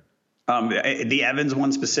bear it? The Evans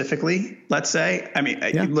one specifically, let's say. I mean,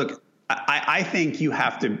 look, I think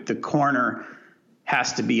the corner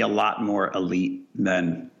has to be a lot more elite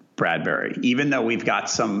than Bradbury, even though we've got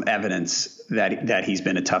some evidence that he's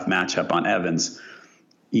been a tough matchup on Evans.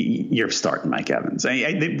 You're starting Mike Evans.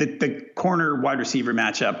 The corner wide receiver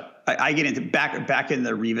matchup, I get into back in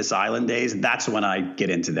the Revis Island days. That's when I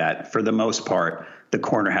get into that. For the most part, the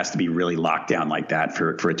corner has to be really locked down like that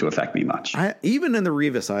for it to affect me much. Even in the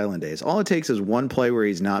Revis Island days, all it takes is one play where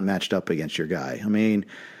he's not matched up against your guy. I mean,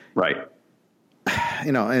 right.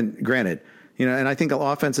 And granted, and I think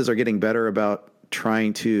offenses are getting better about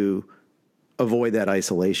trying to avoid that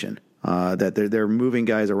isolation. That they're moving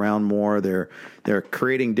guys around more. They're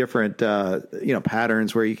creating different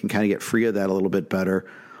patterns where you can kind of get free of that a little bit better.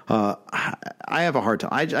 I have a hard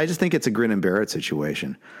time. I just think it's a grin and bear it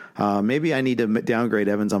situation. Maybe I need to downgrade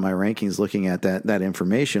Evans on my rankings looking at that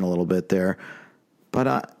information a little bit there.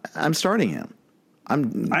 But I'm starting him.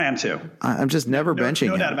 I am too. I'm just never benching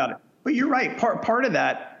him. No doubt about it. But you're right. Part of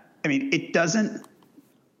that, I mean, it doesn't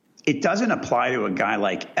apply to a guy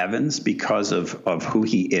like Evans because of who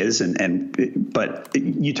he is. But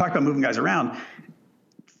you talk about moving guys around.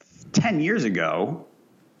 10 years ago,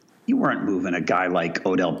 you weren't moving a guy like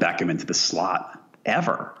Odell Beckham into the slot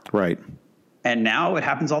ever. Right. And now it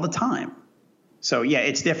happens all the time. So, yeah,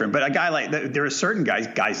 it's different. But a guy there are certain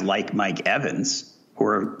guys like Mike Evans, who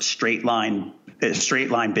are a straight line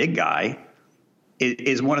big guy,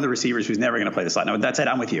 is one of the receivers who's never going to play the slot. Now, that said,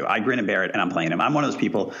 I'm with you. I grin and bear it, and I'm playing him. I'm one of those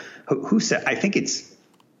people who said, I think it's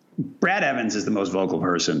Brad Evans is the most vocal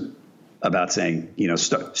person about saying,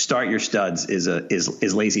 start your studs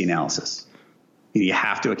is lazy analysis. You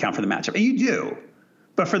have to account for the matchup. And you do.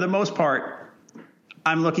 But for the most part,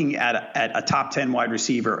 I'm looking at a top 10 wide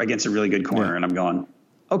receiver against a really good corner, and I'm going,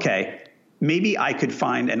 okay, maybe I could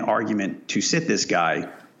find an argument to sit this guy,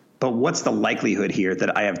 but what's the likelihood here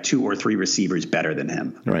that I have 2 or 3 receivers better than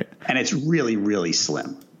him? Right. And it's really, really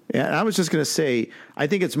slim. Yeah, and I was just going to say, I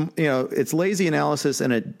think it's lazy analysis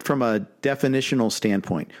from a definitional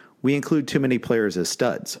standpoint. We include too many players as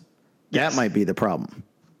studs. Yes. That might be the problem.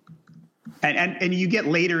 And you get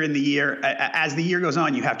later in the year, as the year goes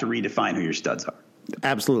on, you have to redefine who your studs are.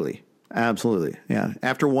 Absolutely. Yeah.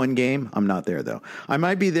 After one game, I'm not there, though. I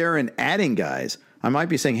might be there in adding guys. I might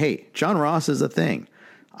be saying, hey, John Ross is a thing.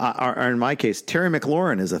 Or in my case, Terry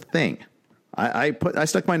McLaurin is a thing. I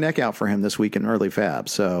stuck my neck out for him this week in early FAAB,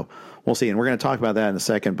 so we'll see. And we're going to talk about that in a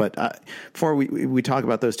second. But before we talk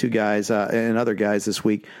about those two guys and other guys this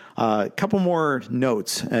week, a couple more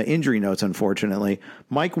notes, injury notes, unfortunately.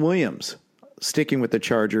 Mike Williams, sticking with the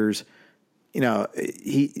Chargers.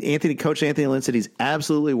 Coach Anthony Lynn said he's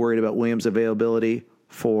absolutely worried about Williams' availability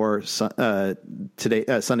for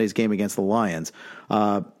Sunday's game against the Lions.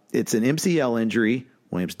 It's an MCL injury.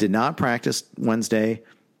 Williams did not practice Wednesday.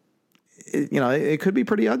 It could be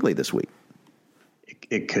pretty ugly this week.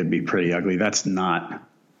 It could be pretty ugly. That's not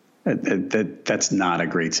a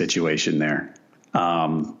great situation there.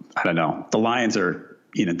 I don't know. The Lions are,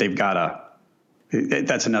 they've got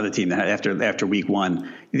that's another team that after week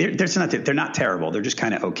one, they're not terrible. They're just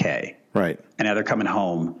kind of okay. Right. And now they're coming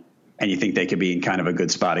home, and you think they could be in kind of a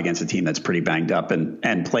good spot against a team that's pretty banged up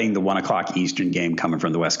and playing the 1:00 Eastern game coming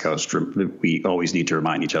from the West Coast. We always need to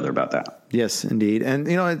remind each other about that. Yes, indeed. And,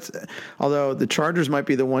 although the Chargers might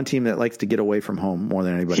be the one team that likes to get away from home more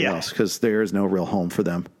than anybody else because there is no real home for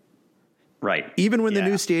them. Right. Even when the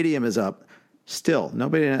new stadium is up, still,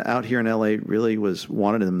 nobody out here in L.A. really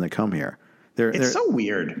wanted them to come here. It's so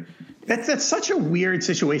weird. That's such a weird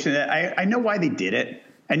situation. I know why they did it,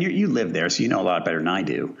 and you live there, so you know a lot better than I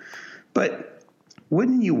do. But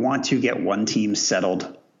wouldn't you want to get one team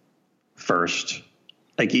settled first?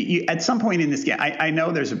 Like you at some point in this game, I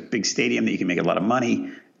know there's a big stadium that you can make a lot of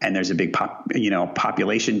money, and there's a big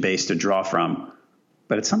population base to draw from.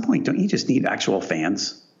 But at some point, don't you just need actual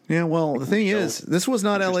fans? Yeah, well, the thing is, this was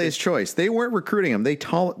not LA's choice. They weren't recruiting them. They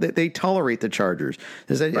tolerate the Chargers.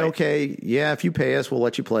 They said, okay, yeah, if you pay us, we'll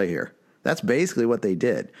let you play here. That's basically what they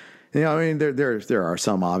did. There are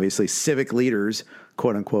some obviously civic leaders,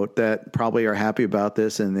 quote unquote, that probably are happy about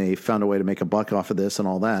this and they found a way to make a buck off of this and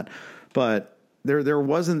all that. But there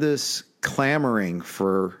wasn't this clamoring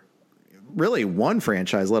for really one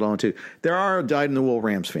franchise, let alone two. There are dyed-in-the-wool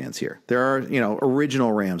Rams fans here. There are,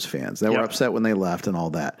 original Rams fans that were upset when they left and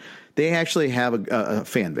all that. They actually have a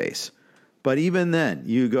fan base. But even then,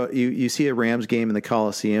 you see a Rams game in the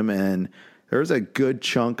Coliseum, and there's a good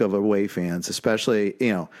chunk of away fans, especially,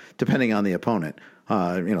 depending on the opponent.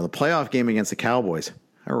 The playoff game against the Cowboys,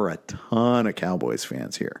 there were a ton of Cowboys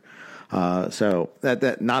fans here. So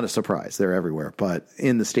that not a surprise. They're everywhere, but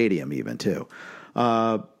in the stadium even too.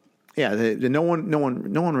 No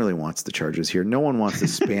one really wants the Chargers here. No one wants the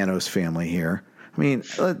Spanos family here. I mean,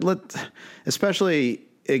 especially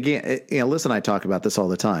again, Liz and I talk about this all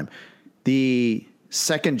the time. The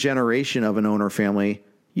second generation of an owner family,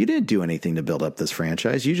 you didn't do anything to build up this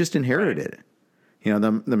franchise. You just inherited it.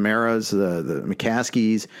 The Maras, the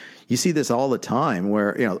McCaskies, you see this all the time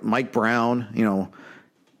where, Mike Brown,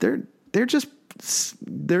 they're just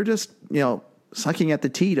sucking at the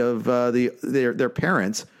teat of their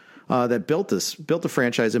parents that built the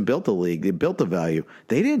franchise and built the league. They built the value.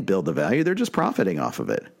 They didn't build the value. They're just profiting off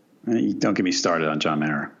of it. Don't get me started on John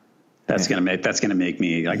Mara. That's gonna make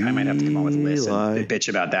me like I might have to come on with a list and bitch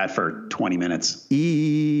about that for 20 minutes.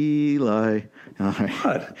 Eli, all right.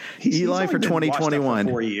 What? Eli for 2021.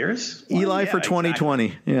 4 years. Eli for 2020.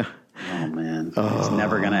 Exactly. Yeah. Oh man, it's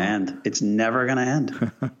never gonna end. It's never gonna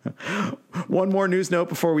end. One more news note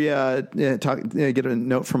before we get a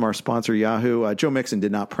note from our sponsor Yahoo. Joe Mixon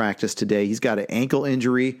did not practice today. He's got an ankle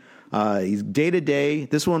injury. He's day to day.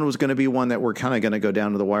 This one was going to be one that we're kind of going to go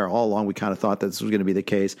down to the wire all along. We kind of thought that this was going to be the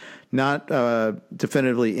case. Not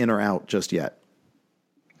definitively in or out just yet.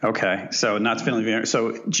 Okay, so not definitively.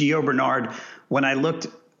 So Gio Bernard, when I looked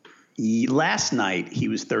last night, he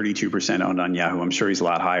was 32% owned on Yahoo. I'm sure he's a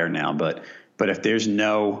lot higher now. But if there's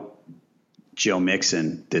no Joe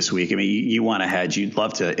Mixon this week, I mean, you want to hedge. You'd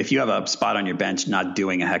love to, if you have a spot on your bench, not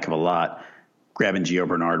doing a heck of a lot. Grabbing Gio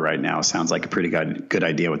Bernard right now sounds like a pretty good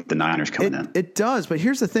idea with the Niners coming in. It does, but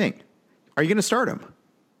here's the thing. Are you going to start him?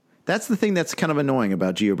 That's the thing that's kind of annoying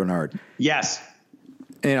about Gio Bernard. Yes.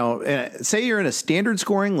 Say you're in a standard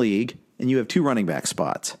scoring league and you have two running back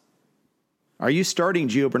spots. Are you starting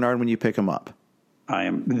Gio Bernard when you pick him up? I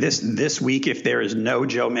am. This week, if there is no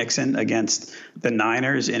Joe Mixon against the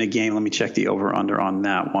Niners in a game, let me check the over-under on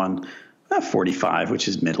that one. 45, which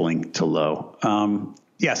is middling to low.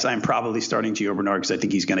 Yes, I'm probably starting Gio Bernard because I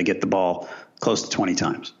think he's going to get the ball close to 20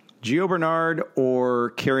 times. Gio Bernard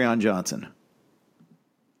or Kerryon Johnson?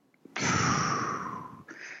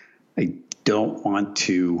 I don't want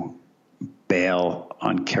to bail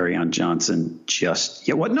on Kerryon Johnson just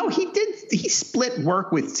yet. What? No, he did. He split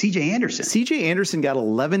work with C.J. Anderson. C.J. Anderson got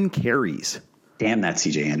 11 carries. Damn that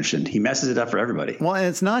C.J. Anderson. He messes it up for everybody. Well, and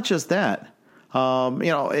it's not just that.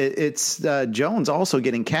 It's Jones also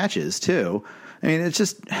getting catches too. I mean,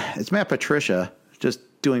 it's Matt Patricia just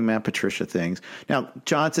doing Matt Patricia things. Now,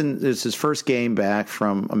 Johnson is his first game back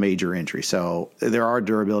from a major injury, so there are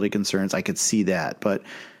durability concerns. I could see that, but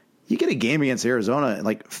you get a game against Arizona,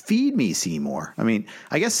 like, feed me, Seymour. I mean,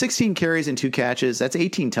 I guess 16 carries and 2 catches, that's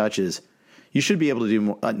 18 touches. You should be able to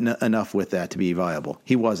do enough with that to be viable.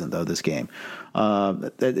 He wasn't, though, this game.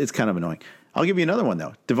 It's kind of annoying. I'll give you another one,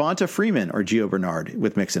 though. Devonta Freeman or Gio Bernard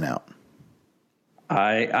with Mixon out.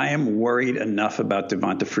 I am worried enough about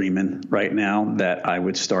Devonta Freeman right now that I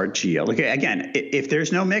would start Gio. Look, again, if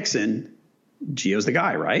there's no Mixon, Gio's the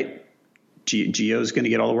guy, right? Gio's going to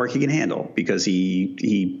get all the work he can handle because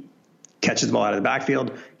he catches the ball out of the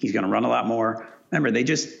backfield. He's going to run a lot more. Remember, they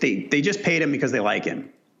just paid him because they like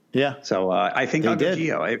him. Yeah. So I think I'll go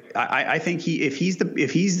Gio. I think if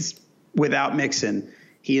he's without Mixon,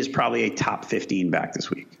 he is probably a top 15 back this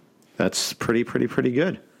week. That's pretty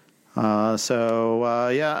good. That's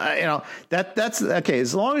okay.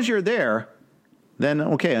 As long as you're there, then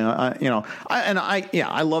okay.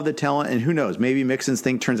 I love the talent, and who knows? Maybe Mixon's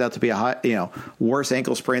thing turns out to be a worse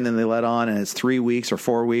ankle sprain than they let on, and it's 3 weeks or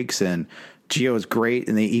 4 weeks, and Gio is great,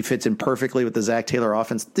 and he fits in perfectly with the Zach Taylor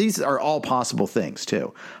offense. These are all possible things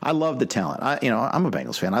too. I love the talent. I'm a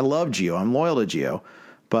Bengals fan. I love Gio. I'm loyal to Gio,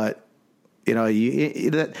 but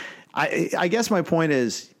I guess my point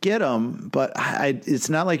is get him, but it's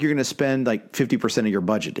not like you're going to spend like 50% of your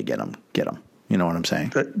budget to get him. You know what I'm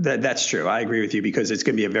saying? That's true. I agree with you because it's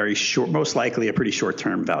going to be a very short, most likely a pretty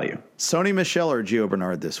short-term value. Sony Michel or Gio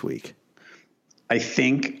Bernard this week? I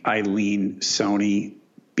think I lean Sony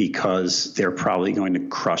because they're probably going to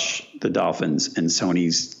crush the Dolphins, and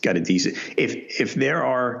Sony's got a decent. If there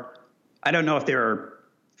are, I don't know if there are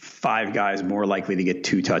 5 guys more likely to get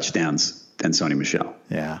 2 touchdowns than Sony Michel.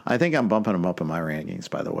 Yeah, I think I'm bumping him up in my rankings,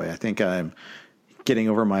 by the way. I think I'm getting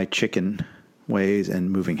over my chicken ways and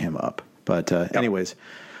moving him up. But anyways,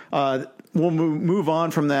 we'll move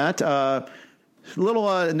on from that.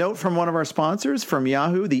 Little note from one of our sponsors from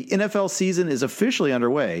Yahoo. The NFL season is officially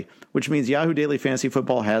underway, which means Yahoo Daily Fantasy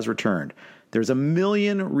Football has returned. There's a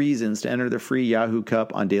million reasons to enter the free Yahoo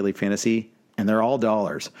Cup on Daily Fantasy, and they're all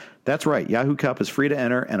dollars. That's right. Yahoo Cup is free to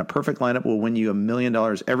enter, and a perfect lineup will win you $1 million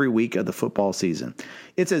every week of the football season.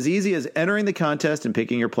 It's as easy as entering the contest and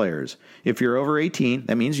picking your players. If you're over 18,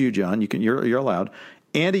 that means you, John, you're allowed,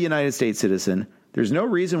 and a United States citizen, there's no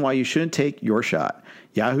reason why you shouldn't take your shot.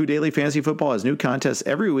 Yahoo Daily Fantasy Football has new contests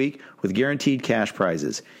every week with guaranteed cash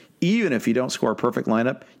prizes. Even if you don't score a perfect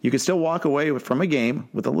lineup, you can still walk away from a game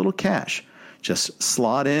with a little cash. Just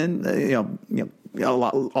slot in,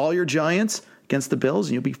 all your Giants against the Bills,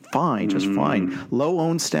 and you'll be fine, just fine.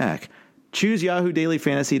 Low-owned stack. Choose Yahoo Daily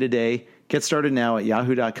Fantasy today. Get started now at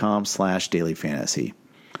yahoo.com/dailyfantasy.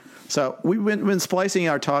 So we've been splicing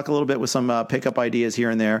our talk a little bit with some pickup ideas here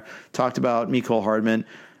and there. Talked about Mecole Hardman.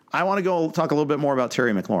 I want to go talk a little bit more about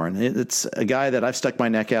Terry McLaurin. It's a guy that I've stuck my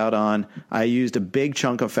neck out on. I used a big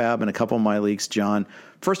chunk of FAAB in a couple of my leagues, John.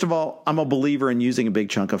 First of all, I'm a believer in using a big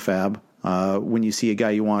chunk of FAAB when you see a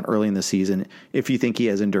guy you want early in the season, if you think he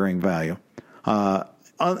has enduring value.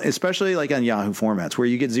 Especially like on Yahoo formats where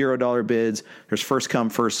you get $0 bids. There's first come,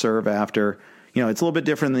 first serve after. It's a little bit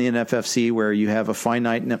different than the NFFC where you have a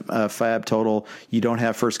finite FAAB total. You don't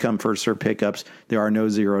have first come, first serve pickups. There are no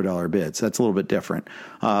 $0 bids. That's a little bit different.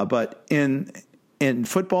 But in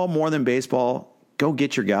football, more than baseball, go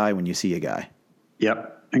get your guy when you see a guy.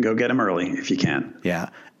 Yep. And go get him early if you can.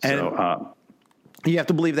 Yeah. And so, you have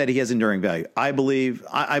to believe that he has enduring value. I believe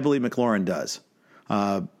McLaurin does.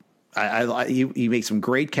 He makes some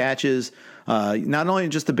great catches. Not only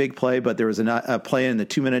just the big play, but there was a play in the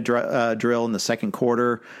 2-minute drill in the second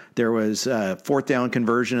quarter. There was a 4th down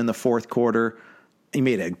conversion in the 4th quarter. He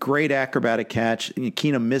made a great acrobatic catch.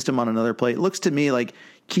 Keenum missed him on another play. It looks to me like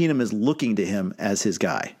Keenum is looking to him as his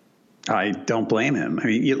guy. I don't blame him. I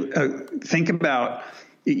mean, you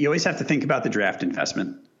always have to think about the draft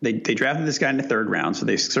investment. They drafted this guy in the 3rd round, so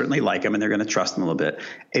they certainly like him and they're going to trust him a little bit.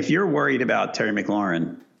 If you're worried about Terry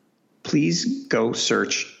McLaurin, please go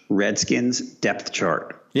search Redskins depth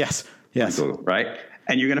chart. Yes. Google, right?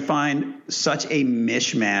 And you're going to find such a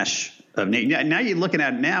mishmash of names. Now you're looking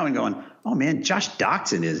at it now and going, oh man, Josh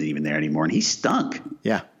Doxson isn't even there anymore. And he stunk.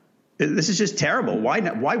 Yeah. This is just terrible.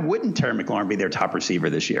 Why wouldn't Terry McLaurin be their top receiver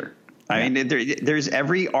this year? I mean, there's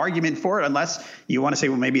every argument for it, unless you want to say,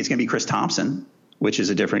 well, maybe it's going to be Chris Thompson, which is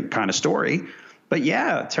a different kind of story. But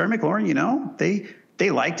yeah, Terry McLaurin, they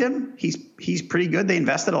liked him. He's pretty good. They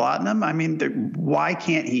invested a lot in him. I mean, why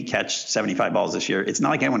can't he catch 75 balls this year? It's not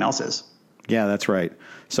like anyone else is. Yeah, that's right.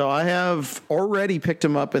 So I have already picked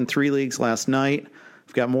him up in 3 leagues last night.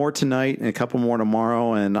 We've got more tonight and a couple more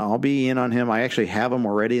tomorrow, and I'll be in on him. I actually have him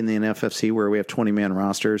already in the NFFC where we have 20-man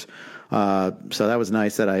rosters. So that was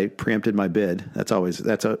nice that I preempted my bid. That's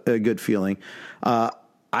a good feeling. I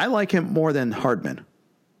like him more than Hardman.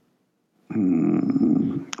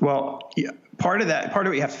 Well, yeah, part of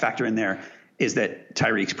what you have to factor in there is that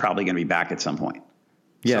Tyreek's probably going to be back at some point.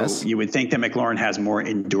 Yes. So you would think that McLaurin has more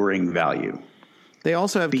enduring value. They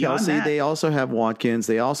also have Kelsey. They also have Watkins.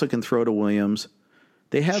 They also can throw to Williams.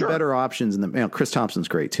 They have better options in the. Chris Thompson's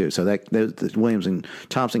great too. So that Williams and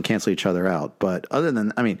Thompson cancel each other out. But other than,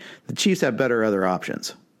 the Chiefs have better other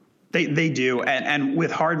options. They do, and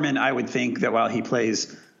with Hardman, I would think that while he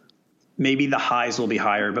plays, maybe the highs will be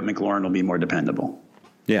higher, but McLaurin will be more dependable.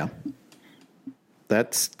 Yeah,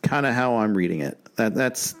 that's kind of how I'm reading it.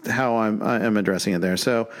 That's how I'm addressing it there.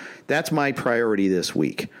 So that's my priority this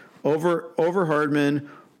week. Over Hardman,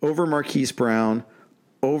 over Marquise Brown,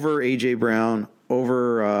 over AJ Brown,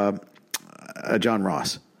 over John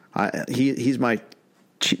Ross. He's my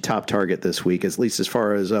top target this week, at least as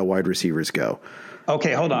far as wide receivers go.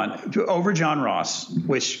 Okay, hold on. Over John Ross,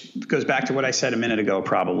 which goes back to what I said a minute ago,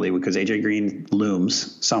 probably because AJ Green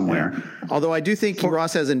looms somewhere. Yeah. Although I do think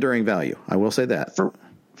Ross has enduring value. I will say that.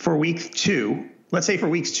 For week 2, let's say for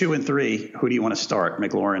weeks 2 and 3, who do you want to start,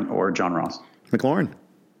 McLaurin or John Ross? McLaurin.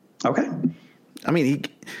 Okay. The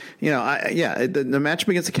matchup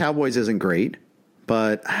against the Cowboys isn't great,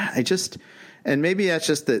 but and maybe that's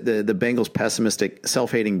just the Bengals pessimistic,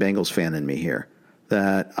 self-hating Bengals fan in me here.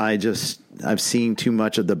 That I've seen too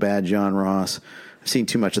much of the bad John Ross. I've seen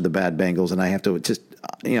too much of the bad Bengals, and I have to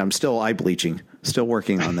I'm still eye bleaching, still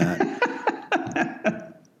working on that.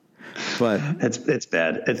 But it's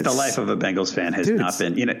bad. It's the life of a Bengals fan has not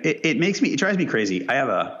been. It drives me crazy. I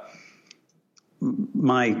have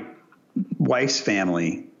my wife's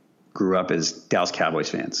family grew up as Dallas Cowboys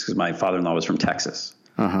fans because my father-in-law was from Texas.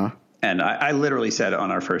 And I literally said on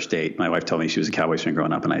our first date, my wife told me she was a Cowboys fan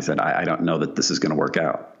growing up, and I said, I don't know that this is going to work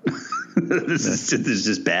out. This is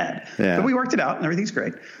just bad. Yeah. But we worked it out, and everything's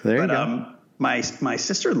great. There you go. My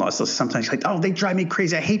sister-in-law still sometimes like, oh, they drive me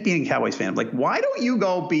crazy. I hate being a Cowboys fan. I'm like, why don't you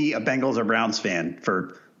go be a Bengals or Browns fan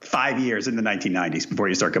for 5 years in the 1990s before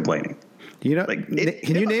you start complaining? Can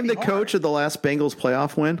you name the coach of the last Bengals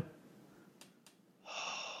playoff win?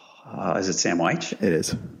 Is it Sam Wyche?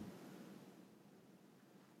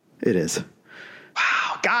 It is.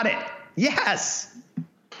 Wow, got it. Yes.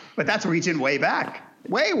 But that's reaching way back.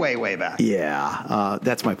 Way, way, way back. Yeah,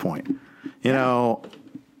 that's my point. The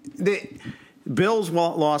Bills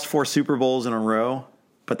lost 4 Super Bowls in a row,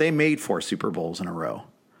 but they made 4 Super Bowls in a row.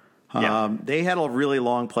 They had a really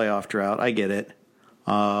long playoff drought. I get it.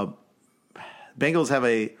 Bengals have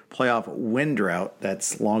a playoff win drought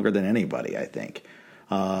that's longer than anybody, I think.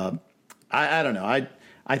 I don't know.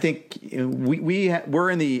 I think we're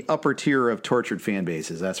in the upper tier of tortured fan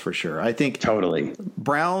bases. That's for sure. I think totally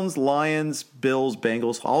Browns, Lions, Bills,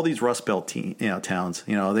 Bengals, all these Rust Belt towns.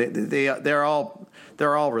 They're all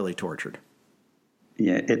really tortured.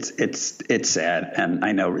 Yeah, it's sad, and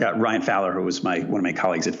I know Ryan Fowler, who was one of my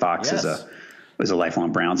colleagues at Fox, was a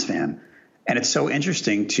lifelong Browns fan, and it's so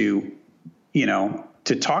interesting to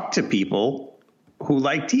talk to people who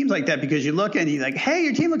like teams like that, because you look and you're like, hey,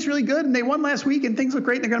 your team looks really good and they won last week and things look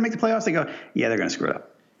great and they're going to make the playoffs. They go, yeah, they're going to screw it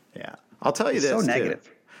up. Yeah. I'll tell you it's this. So negative.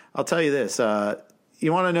 I'll tell you this.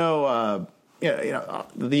 You want to know,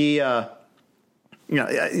 the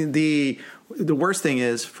worst thing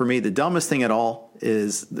is for me, the dumbest thing at all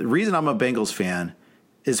is the reason I'm a Bengals fan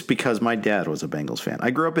is because my dad was a Bengals fan.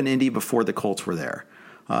 I grew up in Indy before the Colts were there.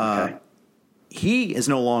 Okay. He is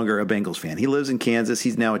no longer a Bengals fan. He lives in Kansas.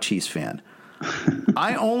 He's now a Chiefs fan.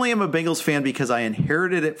 I only am a Bengals fan because I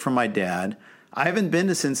inherited it from my dad. I haven't been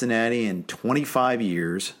to Cincinnati in 25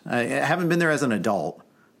 years. I haven't been there as an adult.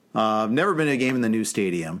 I've never been to a game in the new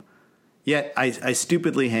stadium. Yet I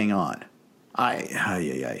stupidly hang on.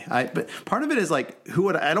 But part of it is like,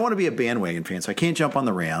 I don't want to be a bandwagon fan, so I can't jump on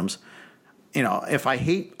the Rams. If I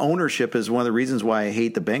hate ownership is one of the reasons why I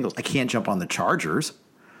hate the Bengals, I can't jump on the Chargers.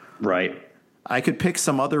 Right. I could pick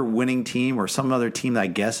some other winning team or some other team that I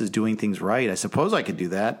guess is doing things right. I suppose I could do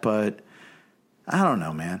that, but I don't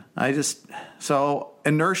know, man. So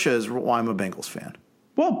inertia is why I'm a Bengals fan.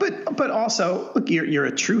 Well, but also, look, you're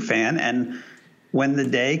a true fan, and when the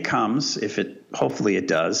day comes, hopefully it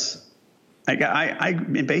does. I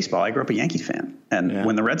in baseball, I grew up a Yankees fan, and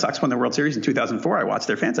when the Red Sox won the World Series in 2004, I watched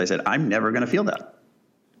their fans. I said, I'm never going to feel that.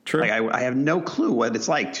 True. I have no clue what it's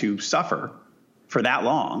like to suffer for that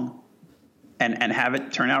long. And have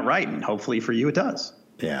it turn out right, and hopefully for you it does.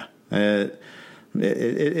 Yeah, it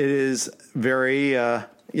is very.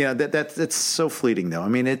 That's so fleeting, though. I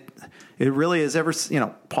mean, it really is ever,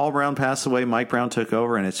 Paul Brown passed away, Mike Brown took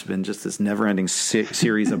over, and it's been just this never-ending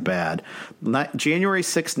series of bad. January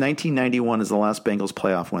 6, 1991 is the last Bengals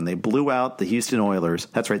playoff win. They blew out the Houston Oilers.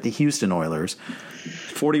 That's right, the Houston Oilers.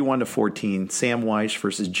 41-14. Sam Weish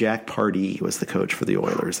versus Jack Pardee was the coach for the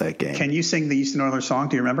Oilers that game. Can you sing the Houston Oilers song?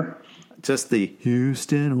 Do you remember? Just the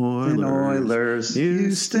Houston Oilers.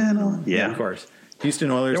 Houston. Yeah, of course.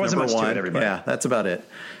 Houston Oilers there wasn't number much one. To it, everybody. Yeah, that's about it.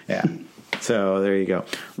 Yeah. So there you go.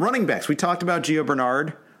 Running backs. We talked about Gio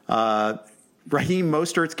Bernard. Raheem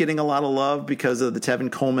Mostert's getting a lot of love because of the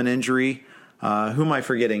Tevin Coleman injury. Who am I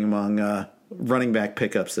forgetting among running back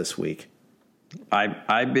pickups this week?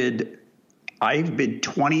 I bid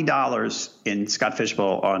 $20 in Scott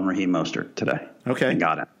Fishbowl on Raheem Mostert today. Okay. And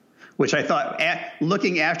got it. Which I thought,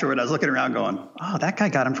 looking afterward, I was looking around going, oh, that guy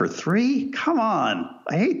got him for $3? Come on.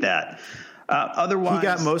 I hate that. Otherwise, he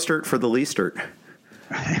got Mostert for the leastert.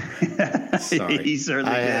 Sorry. He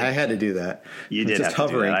certainly did. I had to do that. You did just have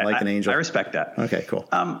to hovering do that. like an angel. I respect that. Okay, cool.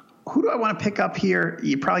 Who do I want to pick up here?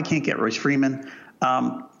 You probably can't get Royce Freeman.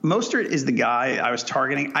 Mostert is the guy I was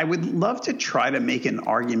targeting. I would love to try to make an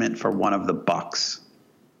argument for one of the Bucks,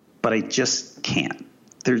 but I just can't.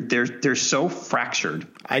 They're so fractured.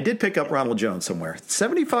 I did pick up Ronald Jones somewhere.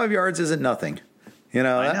 75 yards isn't nothing. I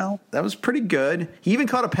know. That was pretty good. He even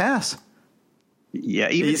caught a pass. Yeah,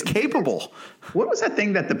 he's capable. What was that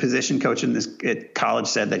thing that the position coach at college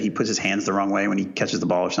said that he puts his hands the wrong way when he catches the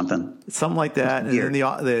ball or something? Something like that. And then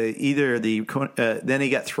then he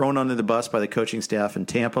got thrown under the bus by the coaching staff in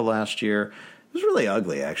Tampa last year. It was really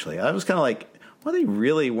ugly, actually. I was kind of like, well, they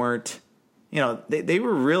really weren't. They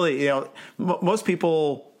were really. Most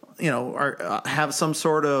people, have some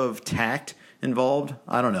sort of tact involved.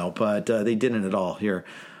 I don't know, but they didn't at all here.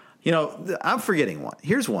 I'm forgetting one.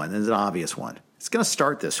 Here's one. There's an obvious one. It's going to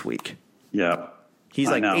start this week. Yeah. He's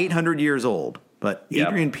like 800 years old, but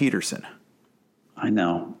Adrian Peterson. I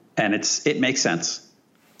know. And it makes sense.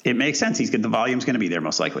 It makes sense. The volume's going to be there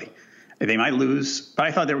most likely. They might lose, but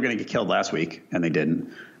I thought they were going to get killed last week, and they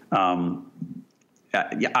didn't. I've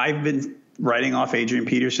been writing off Adrian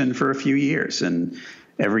Peterson for a few years, and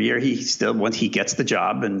every year once he gets the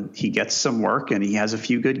job and he gets some work and he has a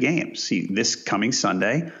few good games. This coming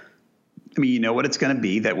Sunday, I mean, you know what it's going to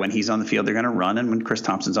be, that when he's on the field, they're going to run, and when Chris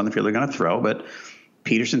Thompson's on the field, they're going to throw. But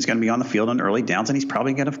Peterson's going to be on the field on early downs, and he's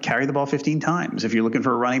probably going to carry the ball 15 times. If you're looking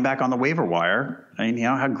for a running back on the waiver wire, I mean,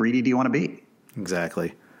 how greedy do you want to be?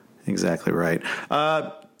 Exactly right.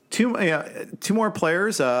 Two more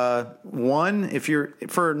players. One, if you're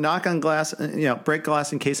for knock on glass, break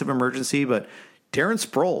glass in case of emergency, but Darren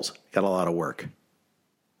Sproles got a lot of work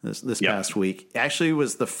this past week. Actually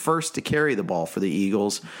was the first to carry the ball for the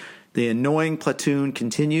Eagles. The annoying platoon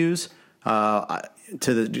continues to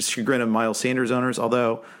the chagrin of Miles Sanders owners,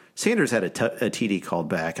 although Sanders had a TD called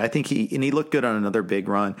back. I think he looked good on another big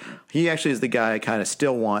run. He actually is the guy I kind of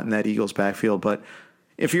still want in that Eagles backfield. But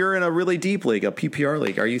if you're in a really deep league, a PPR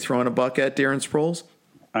league, are you throwing a buck at Darren Sproles?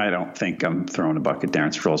 I don't think I'm throwing a buck at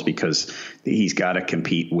Darren Sproles because he's got to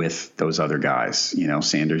compete with those other guys.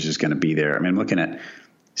 Sanders is going to be there. I mean, I'm looking at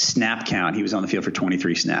snap count. He was on the field for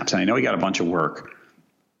 23 snaps. And I know he got a bunch of work.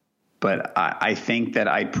 But I think that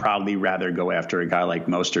I'd probably rather go after a guy like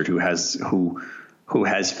Mostert who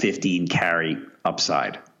has 15 carry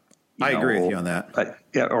upside. I agree with you on that.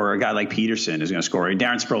 Or a guy like Peterson is going to score.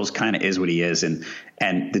 Darren Sproles kind of is what he is, and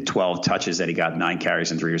the 12 touches that he got, 9 carries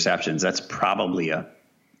and 3 receptions, that's probably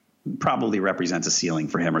represents a ceiling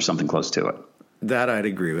for him or something close to it. That I'd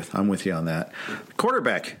agree with. I'm with you on that.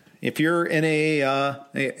 Quarterback. If you're in a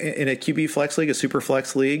QB flex league, a super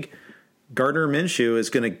flex league, Gardner Minshew is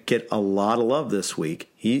going to get a lot of love this week.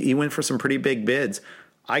 He went for some pretty big bids.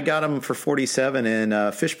 I got him for 47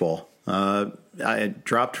 in Fishbowl. I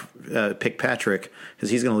dropped pick Patrick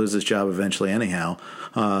because he's going to lose his job eventually anyhow.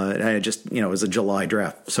 I just, it was a July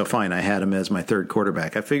draft. So fine, I had him as my third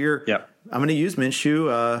quarterback. I figure I'm going to use Minshew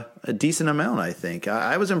a decent amount, I think.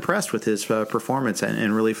 I was impressed with his performance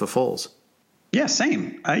in relief of Foles. Yeah,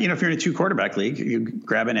 same. If you're in a 2-quarterback league, you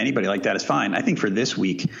grabbing anybody like that is fine. I think for this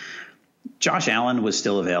week, Josh Allen was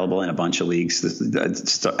still available in a bunch of leagues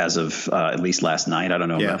as of at least last night. I don't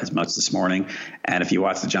know about as much this morning. And if you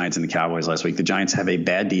watch the Giants and the Cowboys last week, the Giants have a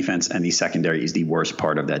bad defense, and the secondary is the worst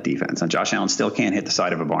part of that defense. And Josh Allen still can't hit the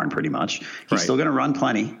side of a barn pretty much. He's still going to run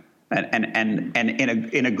plenty. And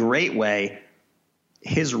in a great way,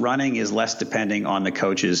 his running is less depending on the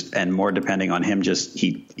coaches and more depending on him. Just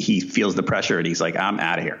he feels the pressure and he's like, I'm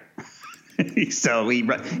out of here. So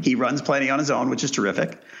he runs plenty on his own, which is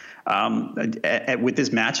terrific. With this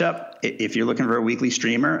matchup, if you're looking for a weekly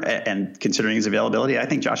streamer and considering his availability, I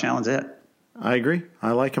think Josh Allen's it. I agree.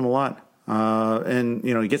 I like him a lot. And,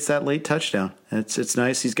 he gets that late touchdown. It's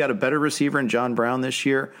nice. He's got a better receiver in John Brown this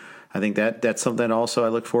year. I think that's something also I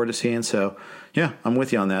look forward to seeing. So, yeah, I'm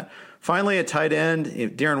with you on that. Finally, a tight end.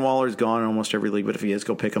 If Darren Waller's gone in almost every league, but if he is,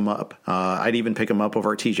 go pick him up. I'd even pick him up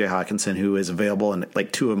over TJ Hawkinson, who is available in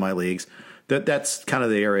like 2 of my leagues. That's kind of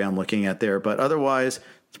the area I'm looking at there. But otherwise,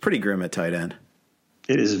 it's pretty grim at tight end.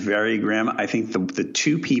 It is very grim. I think the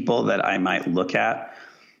 2 people that I might look at,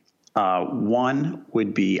 one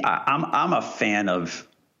would be I'm a fan of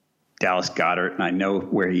Dallas Goedert, and I know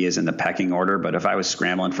where he is in the pecking order, but if I was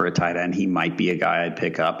scrambling for a tight end, he might be a guy I'd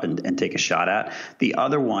pick up and take a shot at. The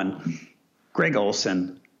other one, Greg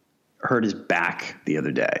Olsen, hurt his back the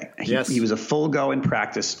other day. He was a full go in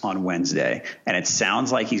practice on Wednesday, and it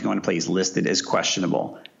sounds like he's going to play. He's listed as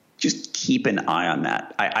questionable. Just keep an eye on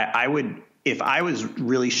that. I would, if I was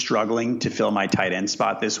really struggling to fill my tight end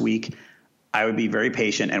spot this week, I would be very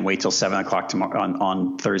patient and wait till 7:00 tomorrow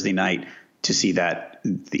on Thursday night to see the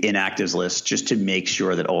inactives list, just to make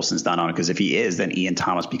sure that Olsen's not on it. Because if he is, then Ian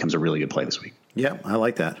Thomas becomes a really good play this week. Yeah, I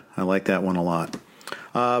like that. I like that one a lot.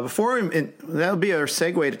 That'll be our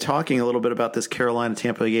segue to talking a little bit about this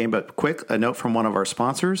Carolina-Tampa game. But a note from one of our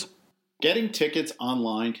sponsors. Getting tickets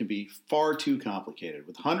online can be far too complicated.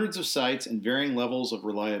 With hundreds of sites and varying levels of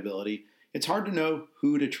reliability, it's hard to know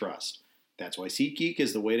who to trust. That's why SeatGeek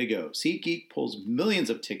is the way to go. SeatGeek pulls millions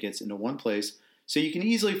of tickets into one place, so you can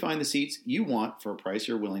easily find the seats you want for a price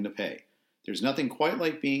you're willing to pay. There's nothing quite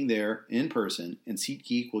like being there in person, and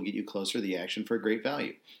SeatGeek will get you closer to the action for a great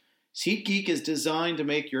value. SeatGeek is designed to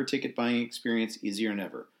make your ticket buying experience easier than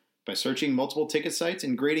ever. By searching multiple ticket sites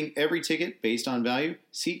and grading every ticket based on value,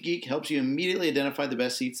 SeatGeek helps you immediately identify the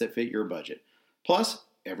best seats that fit your budget. Plus,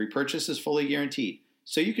 every purchase is fully guaranteed,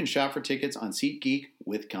 so you can shop for tickets on SeatGeek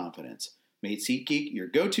with confidence. Made SeatGeek your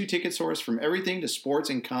go-to ticket source from everything to sports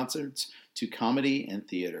and concerts to comedy and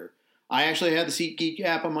theater. I actually have the SeatGeek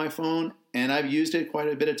app on my phone, and I've used it quite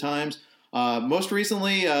a bit of times. Most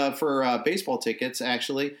recently for baseball tickets,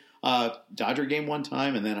 actually. Dodger game one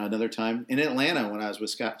time, and then another time in Atlanta when I was with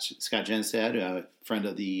Scott Genstad, a friend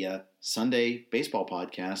of the Sunday baseball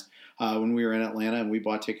podcast, when we were in Atlanta, and we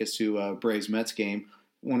bought tickets to Braves-Mets game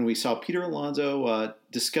when we saw Peter Alonso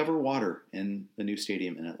discover water in the new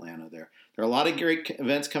stadium in Atlanta there. There are a lot of great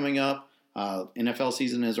events coming up. NFL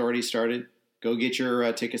season has already started. Go get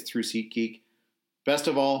your tickets through SeatGeek. Best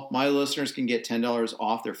of all, my listeners can get $10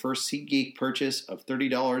 off their first SeatGeek purchase of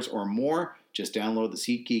 $30 or more. Just download the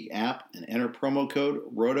SeatGeek app and enter promo code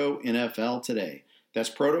ROTONFL today. That's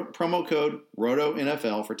promo code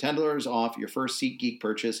ROTONFL for $10 off your first SeatGeek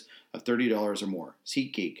purchase of $30 or more.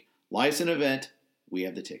 SeatGeek. Life's an event. We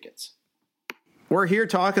have the tickets. We're here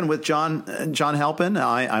talking with John Halpin.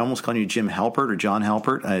 I almost called you Jim Halpert or John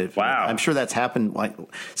Halpert. Wow. I'm sure that's happened. Like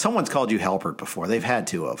someone's called you Halpert before. They've had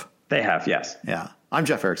to have. They have, yes. Yeah. I'm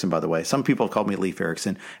Jeff Erickson, by the way. Some people call me Leif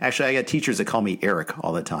Erickson. Actually, I got teachers that call me Eric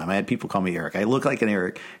all the time. I had people call me Eric. I look like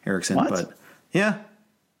an Erickson, but yeah.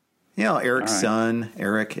 Eric's son,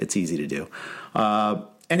 Eric. It's easy to do.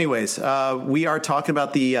 Anyways, we are talking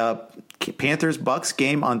about the Panthers-Bucks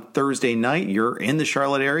game on Thursday night. You're in the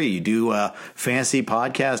Charlotte area. You do a fantasy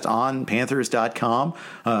podcast on Panthers.com.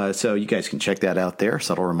 So you guys can check that out there.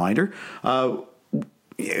 Subtle reminder.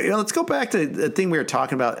 Let's go back to the thing we were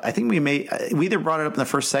talking about. I think we either brought it up in the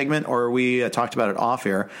first segment or we talked about it off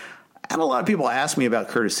air. I had a lot of people ask me about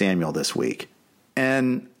Curtis Samuel this week,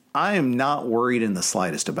 and I am not worried in the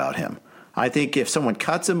slightest about him. I think if someone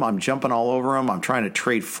cuts him, I'm jumping all over him. I'm trying to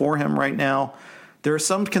trade for him right now. There's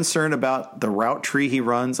some concern about the route tree he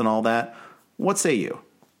runs and all that. What say you?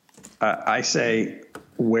 I say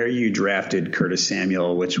where you drafted Curtis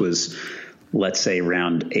Samuel, which was, let's say,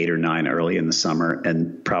 round 8 or 9 early in the summer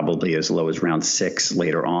and probably as low as round 6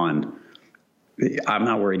 later on, I'm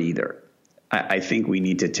not worried either. I think we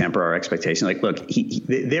need to temper our expectations. Like, look,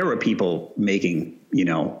 there were people making,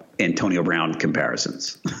 Antonio Brown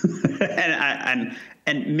comparisons.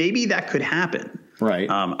 and maybe that could happen. Right.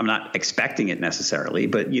 I'm not expecting it necessarily,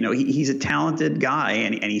 but he's a talented guy,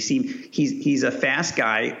 and he's a fast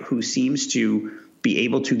guy who seems to be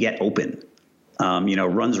able to get open.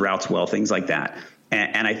 Runs routes well, things like that.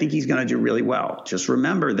 And I think he's going to do really well. Just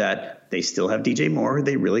remember that they still have DJ Moore, who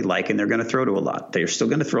they really like, and they're going to throw to a lot. They're still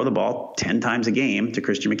going to throw the ball 10 times a game to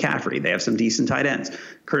Christian McCaffrey. They have some decent tight ends.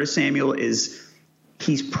 Curtis Samuel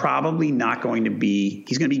he's probably not going to be –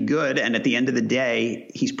 he's going to be good, and at the end of the day,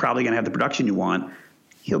 he's probably going to have the production you want.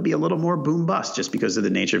 he'll be a little more boom bust just because of the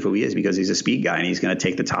nature of who he is, because he's a speed guy and he's going to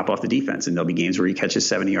take the top off the defense. And there'll be games where he catches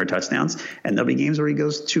 70-yard touchdowns, and there'll be games where he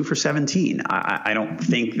goes 2 for 17. I don't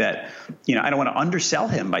think that, I don't want to undersell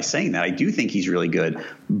him by saying that. I do think he's really good,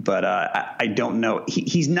 but I don't know.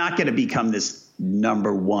 He's not going to become this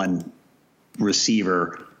number one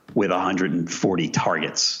receiver with 140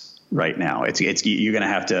 targets right now. You're going to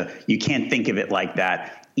have to, you can't think of it like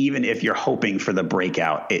that. Even if you're hoping for the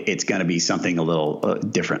breakout, it's going to be something a little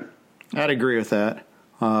different. I'd agree with that.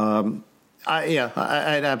 I'd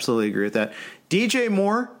absolutely agree with that. DJ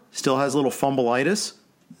Moore still has a little fumbleitis,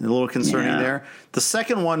 a little concerning there. The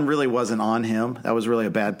second one really wasn't on him. That was really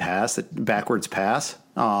a bad pass, a backwards pass.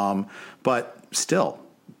 But still,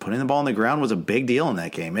 putting the ball on the ground was a big deal in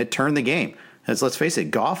that game. It turned the game. Let's face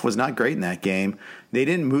it, Goff was not great in that game. They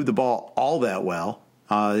didn't move the ball all that well.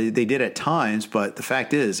 They did at times, but the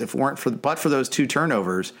fact is, if it weren't for those 2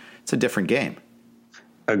 turnovers, it's a different game.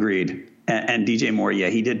 Agreed. And DJ Moore,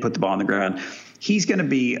 he did put the ball on the ground. He's going to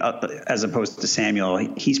be, as opposed to Samuel,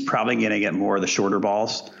 he's probably going to get more of the shorter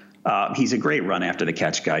balls. He's a great run after the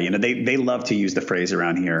catch guy. They love to use the phrase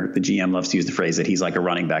around here. The GM loves to use the phrase that he's like a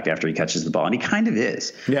running back after he catches the ball, and he kind of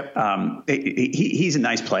is. Yep. He's a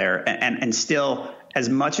nice player, and still, as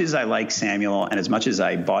much as I like Samuel, and as much as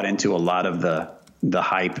I bought into a lot of the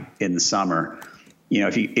hype in the summer,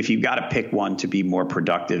 if you got to pick one to be more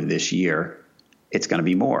productive this year, it's going to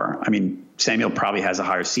be Moore. I mean, Samuel probably has a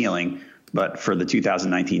higher ceiling, but for the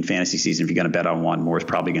 2019 fantasy season, if you're going to bet on one, Moore's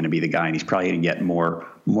probably going to be the guy, and he's probably going to get more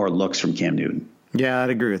looks from Cam Newton. Yeah, I'd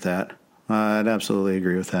agree with that. I'd absolutely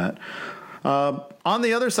agree with that. On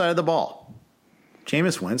the other side of the ball,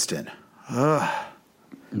 Jameis Winston.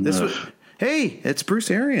 Hey, it's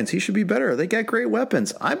Bruce Arians. He should be better. They got great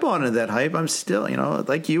weapons. I bought into that hype. I'm still,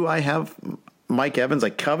 like you, I have Mike Evans.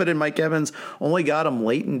 I coveted Mike Evans. Only got him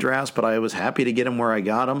late in drafts, but I was happy to get him where I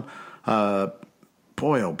got him.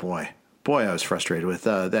 Boy, oh boy. Boy, I was frustrated with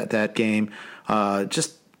that game.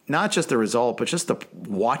 Just not just the result, but just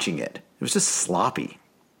watching it. It was just sloppy.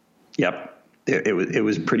 Yep. It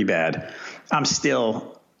was pretty bad. I'm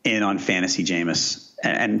still in on fantasy Jameis.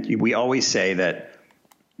 And we always say that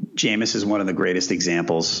Jameis is one of the greatest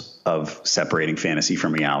examples of separating fantasy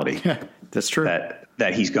from reality. Yeah, that's true.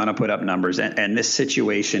 That he's going to put up numbers. And this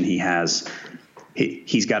situation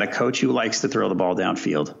he's got a coach who likes to throw the ball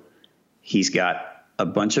downfield. He's got a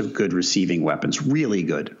bunch of good receiving weapons, really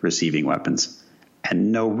good receiving weapons,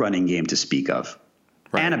 and no running game to speak of.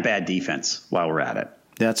 Right. And a bad defense while we're at it.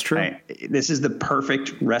 That's true. Right? This is the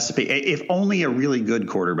perfect recipe. If only a really good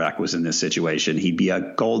quarterback was in this situation, he'd be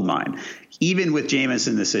a gold mine. Even with Jameis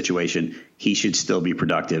in this situation, he should still be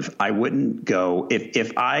productive. I wouldn't go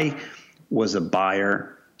if I was a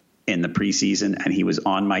buyer in the preseason and he was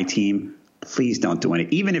on my team, please don't do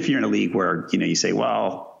anything. Even if you're in a league where, you say,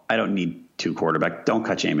 well, I don't need 2 quarterbacks. Don't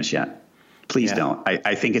cut Jameis yet. Please don't.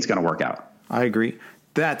 I think it's going to work out. I agree.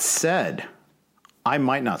 That said, I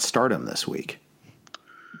might not start him this week.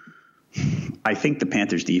 I think the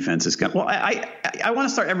Panthers defense is going to – well, I want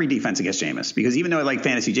to start every defense against Jameis because even though I like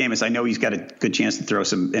fantasy Jameis, I know he's got a good chance to throw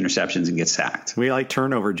some interceptions and get sacked. We like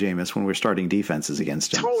turnover Jameis when we're starting defenses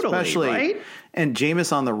against him. Totally, especially, right? And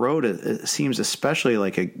Jameis on the road it seems especially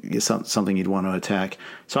like something you'd want to attack.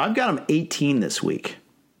 So I've got him 18 this week.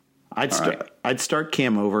 I'd start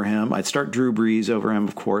Cam over him. I'd start Drew Brees over him,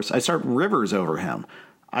 of course. I'd start Rivers over him.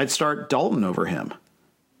 I'd start Dalton over him.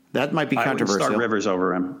 That might be controversial. I would start Rivers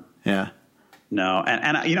over him. Yeah. No.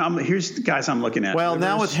 And here's the guys I'm looking at. Well, Rivers.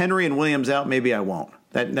 now with Henry and Williams out, maybe I won't.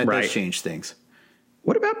 That does change things.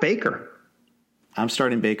 What about Baker? I'm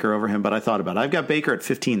starting Baker over him, but I thought about it. I've got Baker at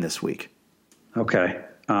 15 this week. Okay.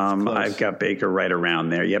 I've got Baker right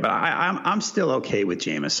around there. Yeah, but I'm still okay with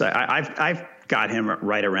Jameis. I've got him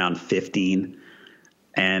right around 15.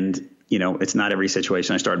 And, it's not every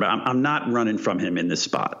situation I start, but I'm not running from him in this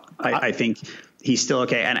spot. I think he's still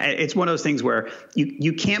okay. And it's one of those things where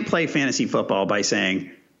you can't play fantasy football by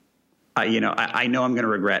saying, I know I'm going to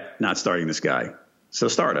regret not starting this guy. So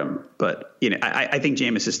start him. But, I think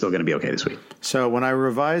Jameis is still going to be okay this week. So when I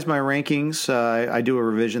revise my rankings, I do a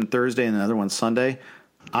revision Thursday and another one Sunday.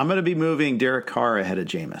 I'm going to be moving Derek Carr ahead of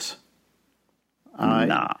Jameis.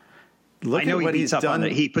 Nah. Look at what he's done.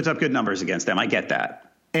 He puts up good numbers against them. I get that.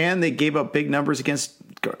 And they gave up big numbers against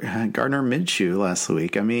Gardner Minshew last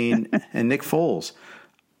week. I mean, and Nick Foles.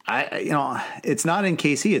 It's not in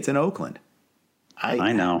KC. It's in Oakland.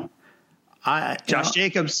 I know. Josh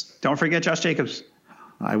Jacobs. Don't forget Josh Jacobs.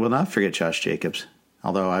 I will not forget Josh Jacobs.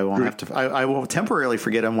 Although I won't have to. I will temporarily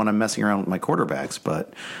forget him when I'm messing around with my quarterbacks.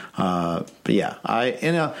 But yeah, I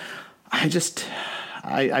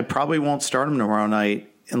probably won't start him tomorrow night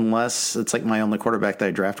unless it's like my only quarterback that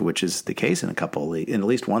I drafted, which is the case in a couple of leagues, in at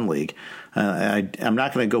least one league, I'm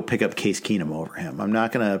not going to go pick up Case Keenum over him. I'm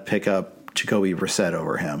not going to pick up Jacoby Brissett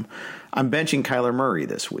over him. I'm benching Kyler Murray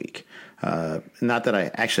this week. Not that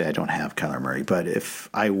I don't have Kyler Murray, but if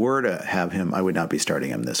I were to have him, I would not be starting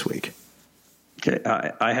him this week. Okay,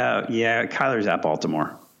 Kyler's at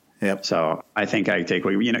Baltimore. Yep. So I think I take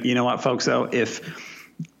away. You know what, folks? Though, if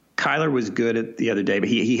Kyler was good the other day, but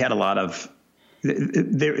he had a lot of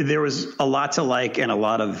there was a lot to like and a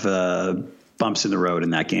lot of bumps in the road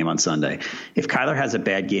in that game on Sunday. If Kyler has a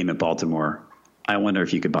bad game at Baltimore, I wonder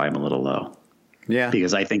if you could buy him a little low. Yeah,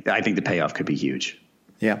 because I think the payoff could be huge.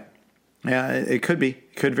 Yeah, it could be.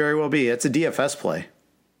 It could very well be. It's a DFS play,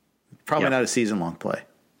 probably not a season-long play.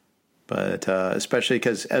 But especially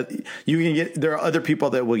because there are other people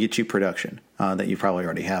that will get you production that you probably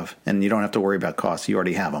already have, and you don't have to worry about costs. You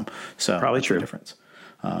already have them, so probably true. The difference.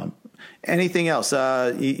 Anything else?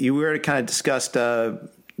 You already kind of discussed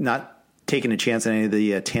not taking a chance on any of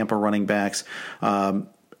the Tampa running backs.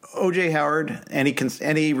 O.J. Howard,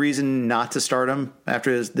 any reason not to start him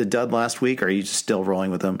after the dud last week? Or are you just still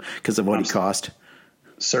rolling with him because of what he cost?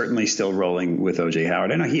 Certainly still rolling with O.J.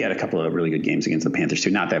 Howard. I know he had a couple of really good games against the Panthers,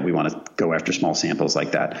 too. Not that we want to go after small samples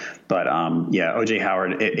like that. But, O.J.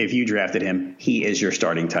 Howard, if you drafted him, he is your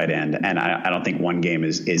starting tight end. And I don't think one game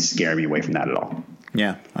is scaring me away from that at all.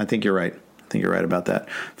 Yeah, I think you're right. I think you're right about that.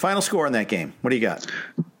 Final score in that game. What do you got?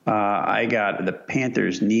 I got the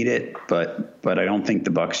Panthers need it, but I don't think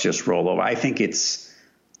the Bucs just roll over. I think it's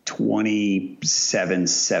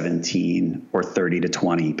 27-17 or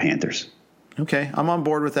 30-20 Panthers. Okay, I'm on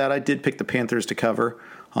board with that. I did pick the Panthers to cover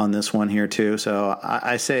on this one here too, so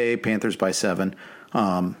I say Panthers by 7.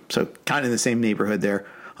 So kind of in the same neighborhood there.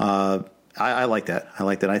 I like that.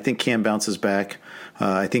 I think Cam bounces back.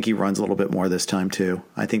 I think he runs a little bit more this time too.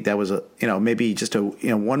 I think that was maybe just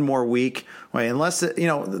one more week. Unless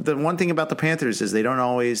the one thing about the Panthers is they don't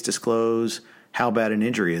always disclose how bad an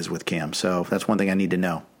injury is with Cam. So that's one thing I need to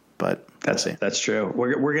know. But that's true.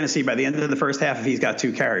 We're going to see by the end of the first half if he's got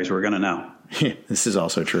 2 carries. We're going to know. This is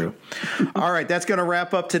also true. All right, that's going to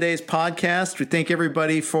wrap up today's podcast. We thank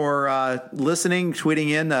everybody for listening, tweeting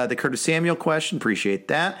in the Curtis Samuel question. Appreciate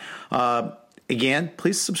that. Again,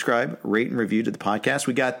 please subscribe, rate, and review to the podcast.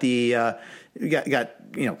 We got the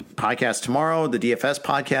podcast tomorrow, the DFS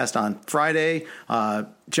podcast on Friday.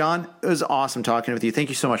 John, it was awesome talking with you. Thank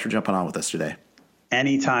you so much for jumping on with us today.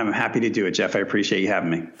 Anytime. I'm happy to do it, Jeff. I appreciate you having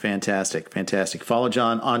me. Fantastic. Follow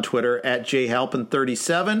John on Twitter at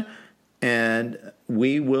jhalpin37, and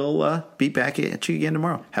we will be back at you again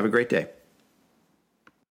tomorrow. Have a great day.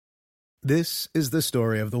 This is the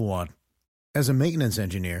story of the one. As a maintenance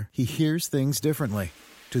engineer, he hears things differently.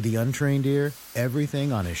 To the untrained ear,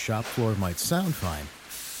 everything on his shop floor might sound fine,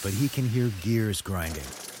 but he can hear gears grinding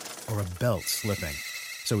or a belt slipping.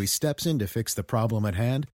 So he steps in to fix the problem at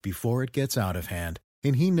hand before it gets out of hand.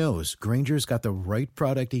 And he knows Grainger's got the right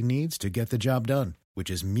product he needs to get the job done, which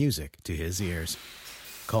is music to his ears.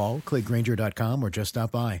 Call, click Grainger.com, or just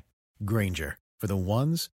stop by. Grainger, for the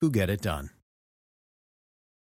ones who get it done.